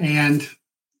 And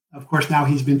of course, now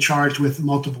he's been charged with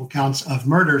multiple counts of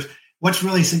murders. What's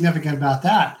really significant about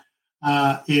that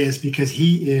is because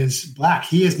he is Black.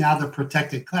 He is now the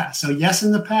protected class. So yes,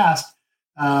 in the past,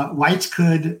 whites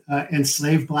could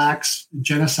enslave Blacks,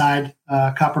 genocide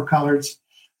copper coloreds,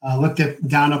 looked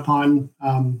down upon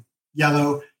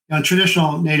yellow. In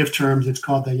traditional Native terms, it's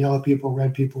called the yellow people,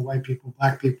 red people, white people,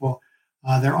 Black people.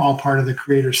 They're all part of the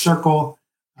Creator Circle.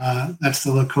 That's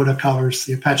the Lakota colors.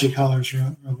 The Apache colors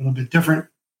are a little bit different.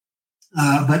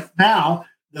 But now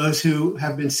those who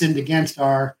have been sinned against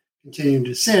are continuing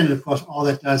to sin. And of course, all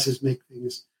that does is make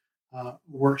things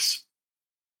worse.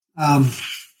 And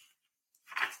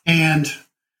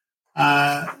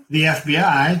the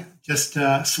FBI just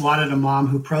swatted a mom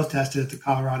who protested at the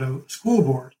Colorado School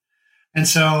Board. And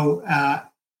so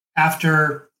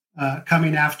after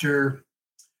coming after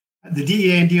the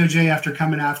DEA and DOJ, after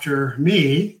coming after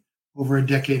me over a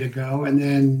decade ago, and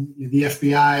then the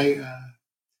FBI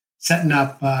setting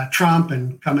up Trump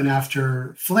and coming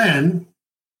after Flynn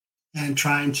and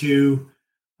trying to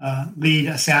lead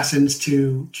assassins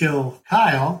to kill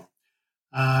Kyle.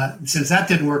 Since that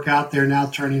didn't work out, they're now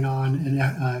turning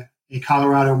on a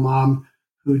Colorado mom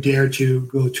who dared to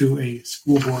go to a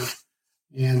school board,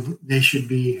 and they should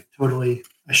be totally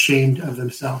ashamed of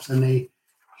themselves. And they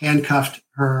handcuffed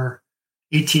her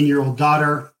 18-year-old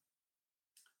daughter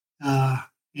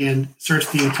and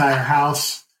searched the entire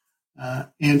house.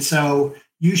 And so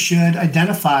you should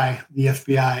identify the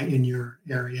FBI in your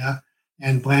area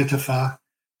and BLM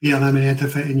and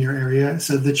Antifa in your area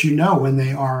so that you know when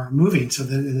they are moving. So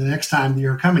that the next time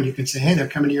you're coming, you can say, hey, they're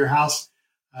coming to your house,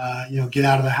 get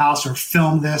out of the house or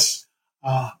film this,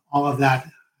 all of that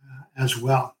as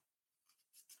well.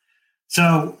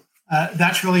 So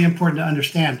that's really important to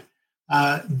understand.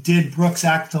 Did Brooks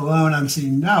act alone? I'm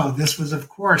saying no. This was, of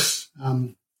course,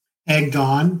 egged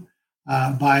on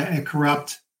by a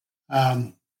corrupt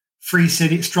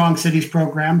Strong Cities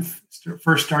program,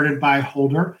 first started by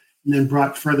Holder and then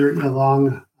brought further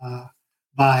along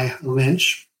by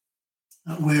Lynch.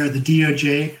 where the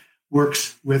DOJ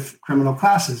works with criminal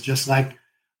classes, just like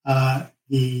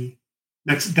the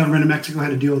government of Mexico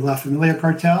had to deal with La Familia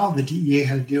cartel, the DEA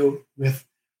had to deal with,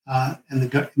 and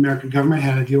the American government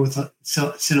had to deal with the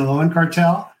Sinaloan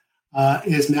cartel,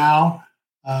 is now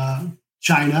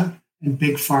China and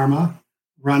Big Pharma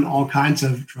run all kinds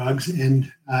of drugs,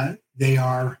 and they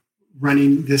are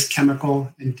running this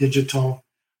chemical and digital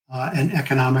and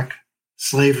economic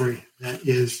slavery that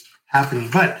is happening.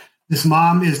 But this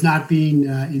mom is not being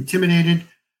intimidated.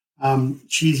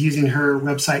 She's using her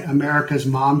website,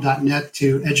 americasmom.net,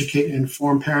 to educate and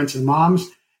inform parents and moms,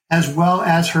 as well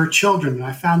as her children. And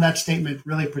I found that statement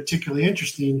really particularly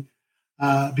interesting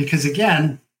because,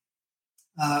 again,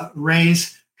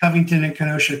 raise Covington and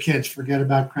Kenosha kids. Forget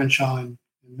about Crenshaw and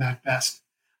Matt Best.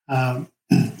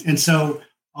 And so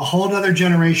a whole other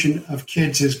generation of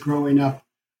kids is growing up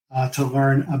to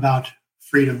learn about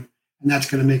freedom, and that's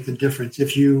going to make the difference.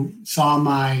 If you saw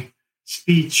my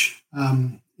speech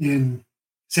in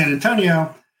San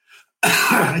Antonio,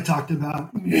 I talked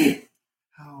about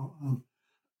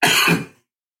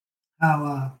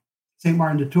how St.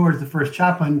 Martin de Tours, the first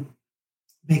chaplain,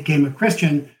 became a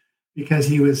Christian because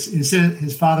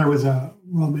his father was a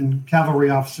Roman cavalry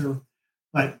officer,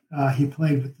 but he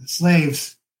played with the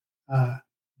slaves,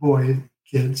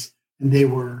 kids, and they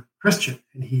were Christian,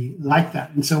 and he liked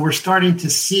that. And so we're starting to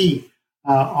see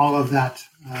all of that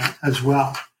as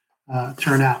well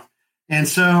turn out. And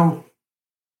so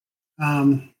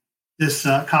this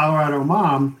Colorado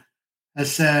mom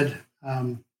has said,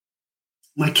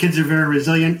 my kids are very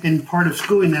resilient, and part of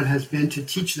schooling them has been to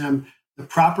teach them the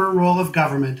proper role of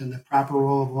government and the proper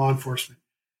role of law enforcement.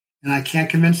 And I can't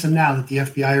convince them now that the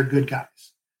FBI are good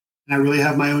guys. And I really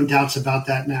have my own doubts about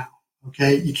that now.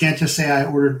 Okay, you can't just say I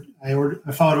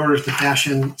followed orders to bash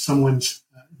in someone's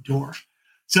door.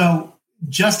 So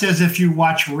just as if you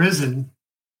watch Risen,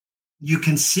 you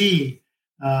can see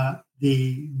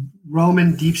the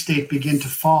Roman deep state begin to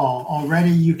fall.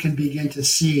 Already you can begin to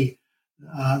see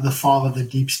the fall of the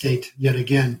deep state yet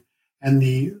again, and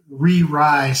the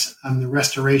re-rise and the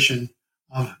restoration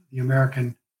of the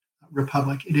American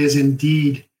Republic. It is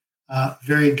indeed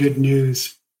very good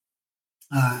news.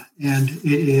 And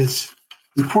it is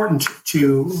important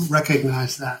to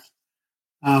recognize that.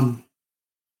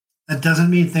 That doesn't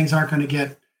mean things aren't going to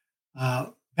get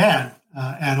bad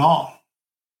at all.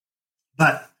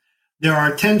 But there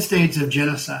are 10 stages of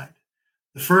genocide.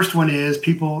 The first one is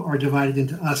people are divided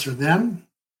into us or them.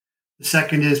 The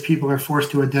second is people are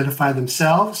forced to identify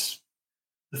themselves.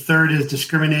 The third is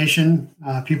discrimination.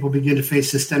 People begin to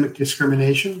face systemic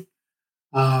discrimination.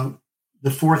 The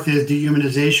fourth is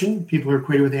dehumanization. People are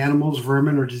equated with animals,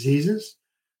 vermin, or diseases.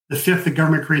 The fifth, the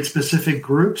government creates specific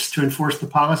groups to enforce the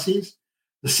policies.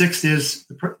 The sixth is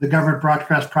the government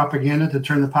broadcasts propaganda to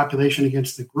turn the population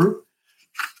against the group.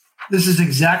 This is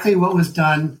exactly what was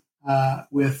done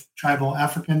with tribal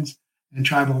Africans and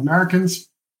tribal Americans.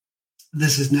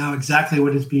 This is now exactly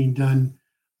what is being done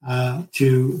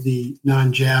to the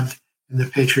non-jabbed and the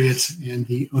patriots and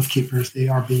the oath keepers. They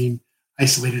are being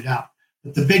isolated out.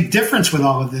 But the big difference with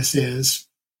all of this is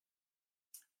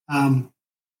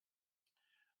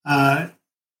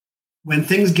when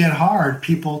things get hard,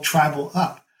 people tribal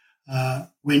up.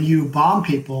 When you bomb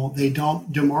people, it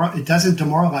doesn't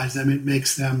demoralize them. It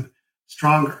makes them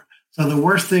stronger. So the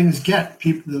worse things get,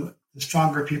 the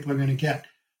stronger people are going to get.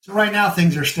 So right now,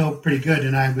 things are still pretty good.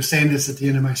 And I was saying this at the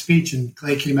end of my speech, and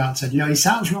Clay came out and said, he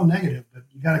sounds real negative, but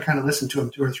you got to kind of listen to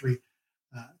him 2 or 3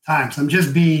 times. I'm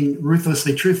just being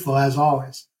ruthlessly truthful, as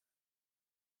always.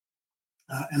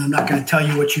 And I'm not going to tell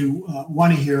you what you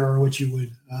want to hear or what you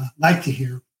would like to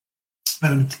hear, but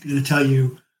I'm going to tell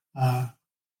you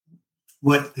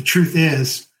what the truth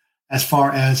is as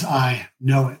far as I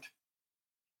know it.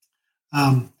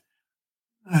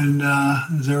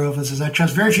 Zarova says, I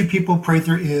trust very few people.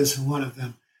 Prather is one of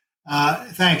them.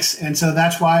 Thanks. And so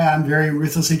that's why I'm very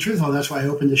ruthlessly truthful. That's why I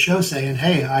opened the show saying,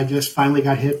 hey, I just finally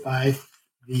got hit by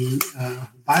the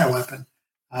bioweapon.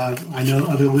 I know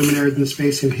other luminaries in the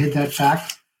space who hid that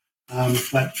fact,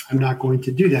 but I'm not going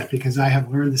to do that because I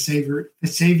have learned the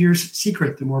Savior's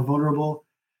secret. The more vulnerable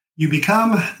you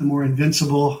become, the more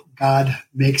invincible God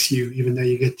makes you, even though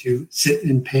you get to sit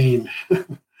in pain.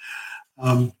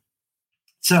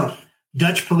 So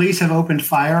Dutch police have opened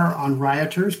fire on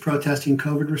rioters protesting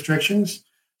COVID restrictions.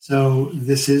 So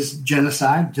this is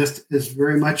genocide, just as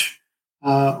very much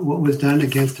what was done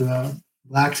against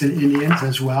Blacks and Indians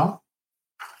as well.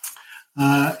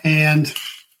 U.S.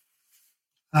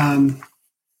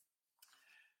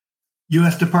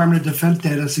 Department of Defense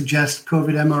data suggests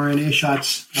COVID mRNA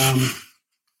shots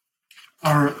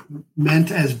are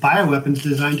meant as bioweapons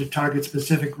designed to target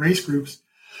specific race groups,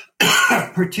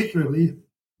 particularly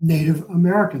Native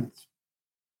Americans.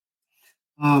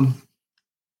 And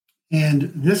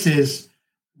this is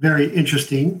very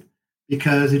interesting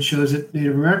because it shows that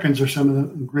Native Americans are some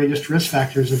of the greatest risk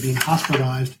factors of being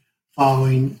hospitalized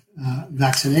following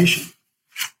vaccination.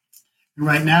 And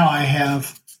right now, I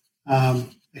have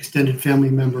extended family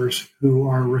members who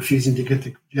are refusing to get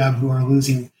the jab, who are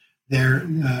losing their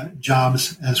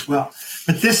jobs as well.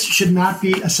 But this should not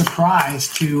be a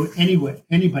surprise to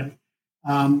anybody,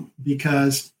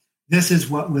 because this is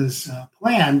what was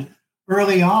planned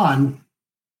early on.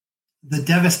 The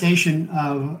devastation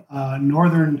of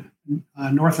northern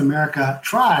North America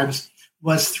tribes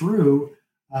was through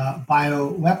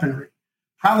bioweaponry.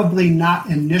 Probably not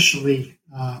initially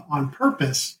on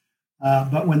purpose,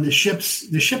 but when the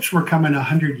ships were coming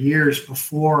 100 years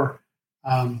before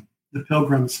the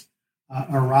Pilgrims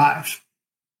arrived,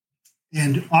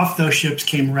 and off those ships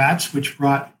came rats, which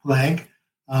brought plague,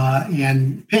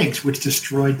 and pigs, which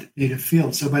destroyed native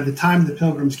fields. So by the time the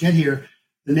Pilgrims get here,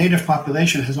 the native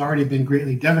population has already been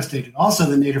greatly devastated. Also,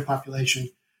 the native population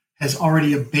has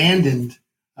already abandoned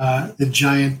the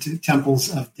giant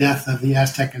temples of death of the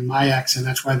Aztec and Mayans, and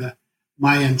that's why the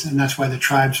Mayans, and that's why the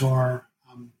tribes are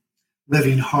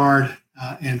living hard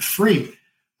and free.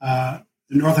 The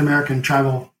North American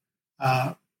tribal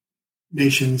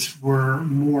nations were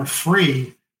more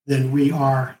free than we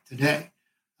are today,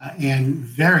 and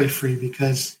very free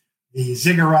because the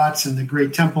ziggurats and the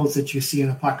great temples that you see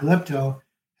in Apocalypto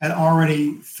had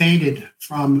already faded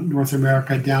from North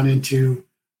America down into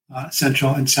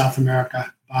Central and South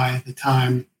America by the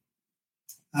time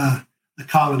the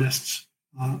colonists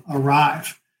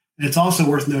arrive. And it's also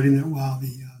worth noting that while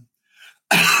the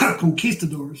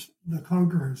conquistadors, the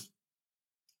conquerors,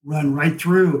 run right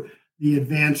through the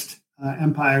advanced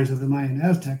empires of the Mayan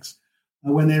Aztecs,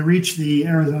 when they reach the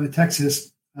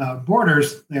Arizona-Texas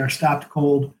borders, they are stopped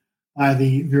cold by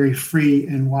the very free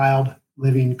and wild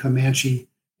living Comanche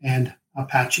and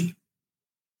Apache.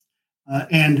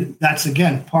 And that's,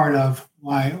 again, part of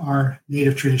why our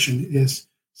native tradition is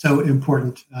so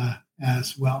important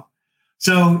as well.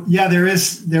 So, yeah,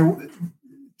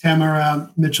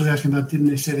 Tamara Mitchell asking about, didn't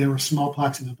they say there were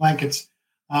smallpox in the blankets?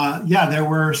 Yeah, there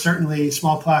were certainly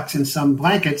smallpox in some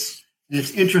blankets. And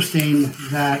it's interesting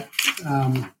that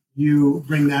you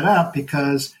bring that up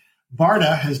because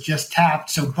BARDA has just tapped.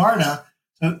 So BARDA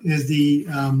is the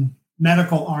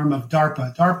medical arm of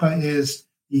DARPA. DARPA is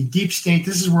the deep state.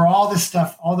 This is where all this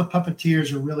stuff, all the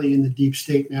puppeteers are really in the deep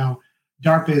state now.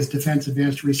 DARPA is Defense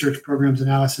Advanced Research Programs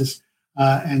Analysis,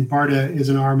 and BARDA is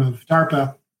an arm of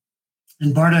DARPA.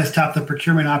 And BARDA has topped the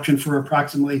procurement option for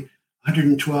approximately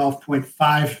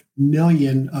 $112.5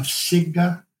 million of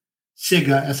SIGA,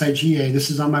 S-I-G-A. This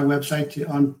is on my website,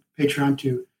 on Patreon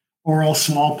too, oral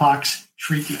smallpox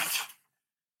treatment.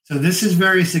 So this is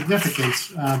very significant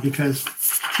because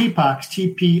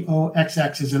TPOXX,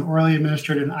 TPOXX, is an orally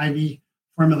administered and IV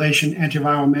formulation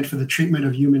antiviral meant for the treatment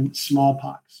of human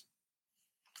smallpox.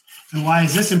 And why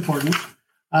is this important?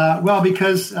 Well,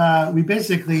 because we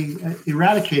basically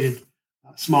eradicated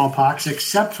smallpox,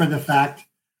 except for the fact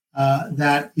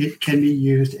that it can be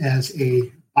used as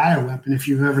a bioweapon. If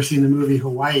you've ever seen the movie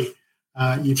Hawaii,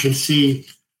 you can see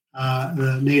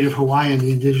the native Hawaiian,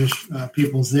 the indigenous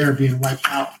peoples there being wiped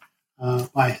out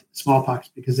by smallpox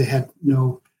because they had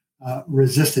no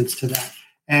resistance to that.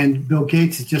 And Bill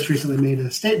Gates has just recently made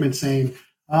a statement saying,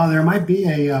 there might be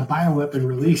a bioweapon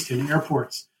released in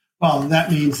airports. Well, that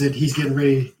means that he's getting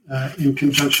ready in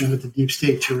conjunction with the deep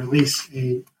state to release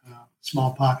a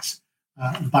smallpox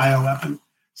bioweapon.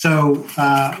 So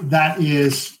that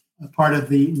is a part of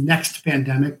the next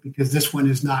pandemic because this one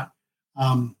is not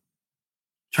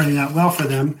turning out well for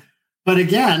them. But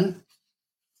again,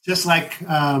 just like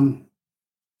 70%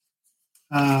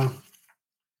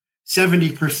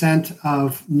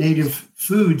 of native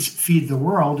foods feed the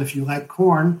world. If you like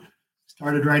corn,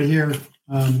 started right here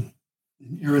in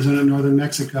Arizona, northern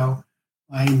Mexico,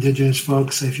 by indigenous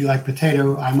folks. If you like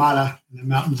potato, Aymara, in the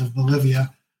mountains of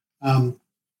Bolivia,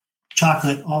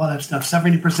 chocolate, all of that stuff.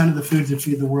 70% of the foods that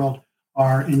feed the world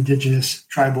are indigenous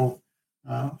tribal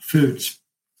foods.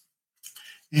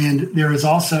 And there is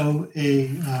also a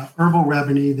herbal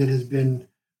remedy that has been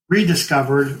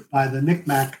rediscovered by the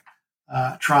Micmac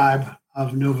tribe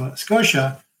of Nova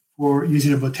Scotia for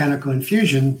using a botanical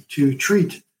infusion to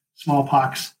treat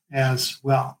smallpox as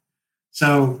well.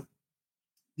 So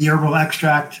the herbal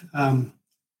extract of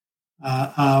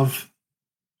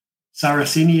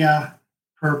Sarracenia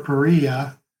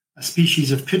purpurea, a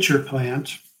species of pitcher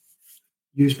plant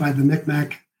used by the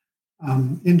Micmac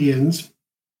Indians,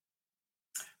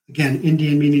 again,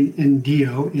 Indian meaning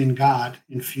Indio, in God,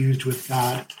 infused with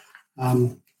God,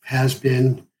 has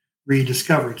been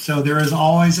rediscovered. So there is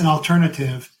always an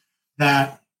alternative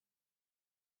that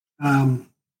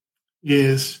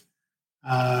is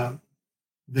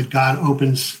that God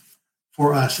opens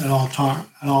for us at all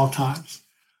times.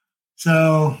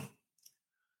 So,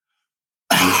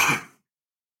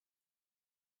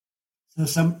 so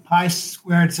some Pi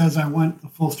Squared says, I want the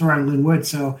full story on Lin Wood.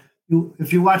 So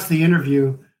if you watch the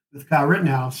interview with Kyle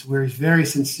Rittenhouse, where he's very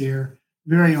sincere,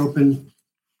 very open,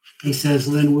 he says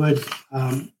Lin Wood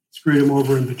screwed him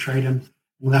over and betrayed him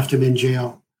and left him in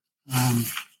jail.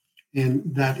 And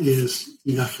that is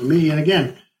enough for me. And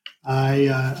again,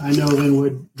 I know Lin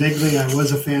Wood vaguely. I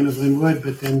was a fan of Lin Wood,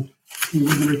 but then he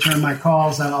wouldn't return my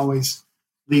calls. That always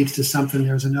leads to something.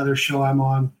 There's another show I'm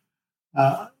on.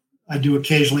 I do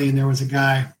occasionally, and there was a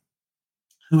guy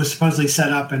who was supposedly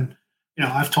set up, and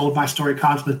I've told my story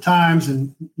countless times,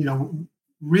 and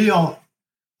real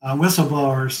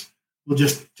whistleblowers will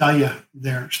just tell you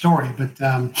their story. But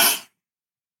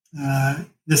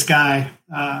this guy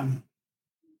got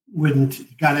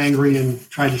angry and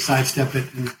tried to sidestep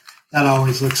it, and that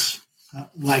always looks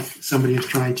like somebody is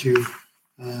trying to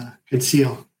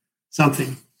conceal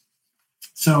something.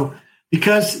 So,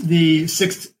 because the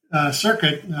Sixth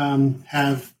Circuit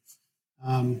have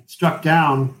struck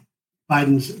down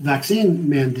Biden's vaccine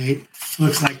mandate,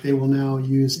 looks like they will now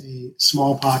use a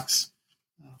smallpox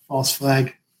false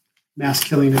flag mass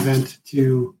killing event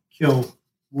to kill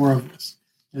more of us.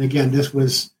 And again, this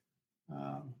was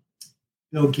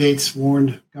Bill Gates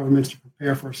warned governments to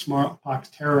prepare for a smallpox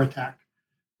terror attack,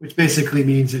 which basically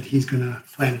means that he's going to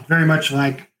plan it. Very much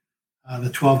like the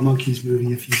 12 Monkeys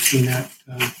movie, if you've seen that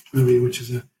movie, which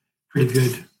is a pretty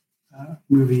good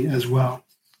movie as well.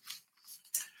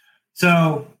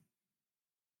 So,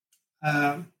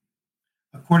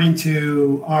 according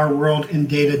to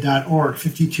ourworldindata.org,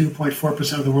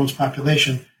 52.4% of the world's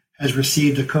population has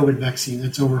received a COVID vaccine.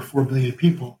 That's over 4 billion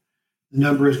people. The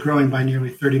number is growing by nearly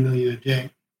 30 million a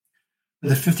day.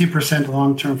 With a 50%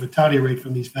 long-term fatality rate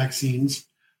from these vaccines,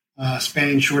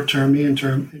 spanning short-term,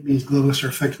 medium-term, it means globalists are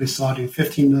effectively slaughtering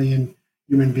 15 million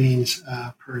human beings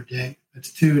per day.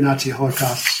 That's 2 Nazi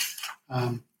Holocausts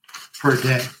per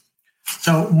day.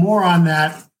 So more on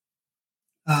that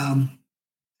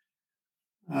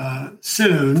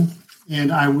soon.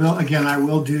 And I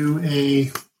will do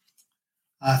a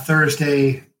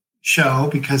Thursday show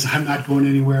because I'm not going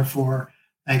anywhere for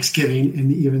Thanksgiving,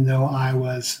 and even though I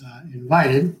was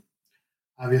invited,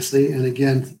 obviously, and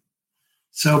again,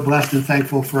 so blessed and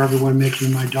thankful for everyone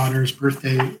making my daughter's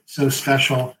birthday so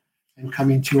special and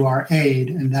coming to our aid,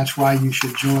 and that's why you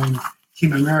should join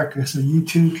Team America, so you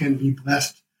too can be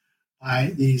blessed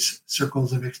by these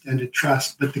circles of extended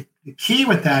trust. But the key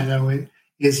with that, though,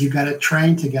 is you got to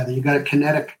train together. You got to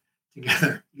kinetic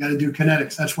together. You got to do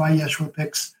kinetics. That's why Yeshua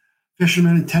picks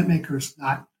fishermen and tent makers,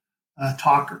 not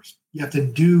talkers. You have to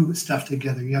do stuff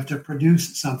together. You have to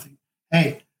produce something.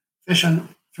 Hey,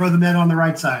 throw the net on the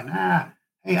right side.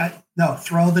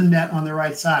 Throw the net on the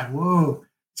right side. Whoa,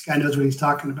 this guy knows what he's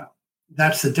talking about.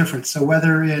 That's the difference. So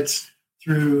whether it's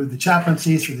through the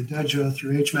chaplaincy, through the dojo,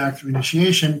 through HMAC, through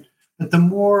initiation, but the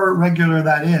more regular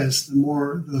that is, the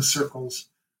more those circles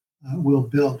will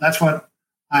build. That's what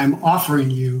I'm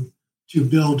offering you to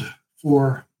build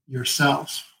for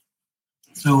yourselves.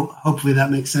 So hopefully that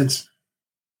makes sense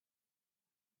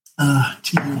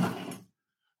to you.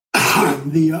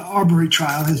 The Arbery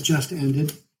trial has just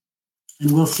ended,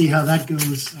 and we'll see how that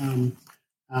goes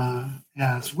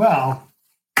as well.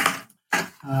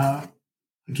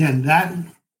 Again, that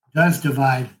does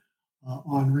divide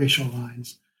on racial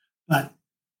lines, but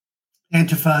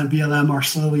Antifa and BLM are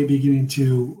slowly beginning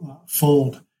to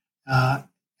fold,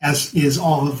 as is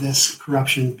all of this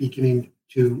corruption beginning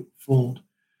to fold.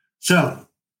 So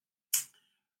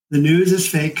the news is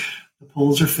fake, the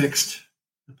polls are fixed,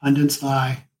 the pundits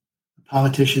lie, the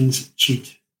politicians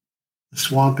cheat, the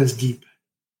swamp is deep,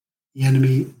 the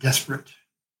enemy desperate.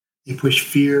 They push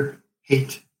fear,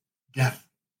 hate, death,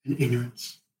 and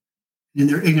ignorance. And in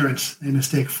their ignorance, they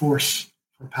mistake force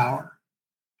for power.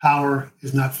 Power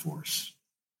is not force.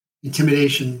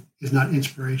 Intimidation is not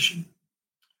inspiration.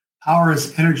 Power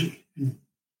is energy, and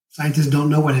scientists don't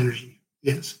know what energy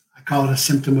is. I call it a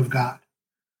symptom of God.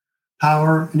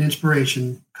 Power and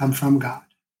inspiration come from God.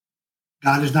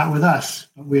 God is not with us,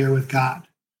 but we are with God.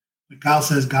 But God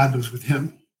says God was with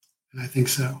him, and I think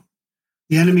so.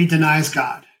 The enemy denies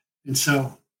God, and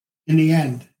so in the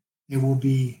end, they will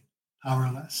be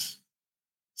powerless.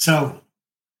 So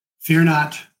fear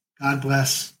not, God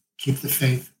bless, keep the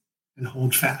faith, and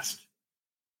hold fast.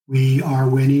 We are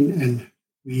winning, and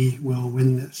We will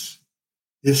win this.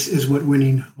 This is what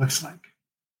winning looks like.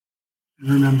 And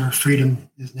remember, freedom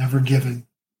is never given.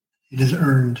 It is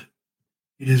earned.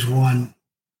 It is won.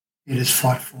 It is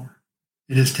fought for.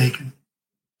 It is taken.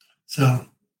 So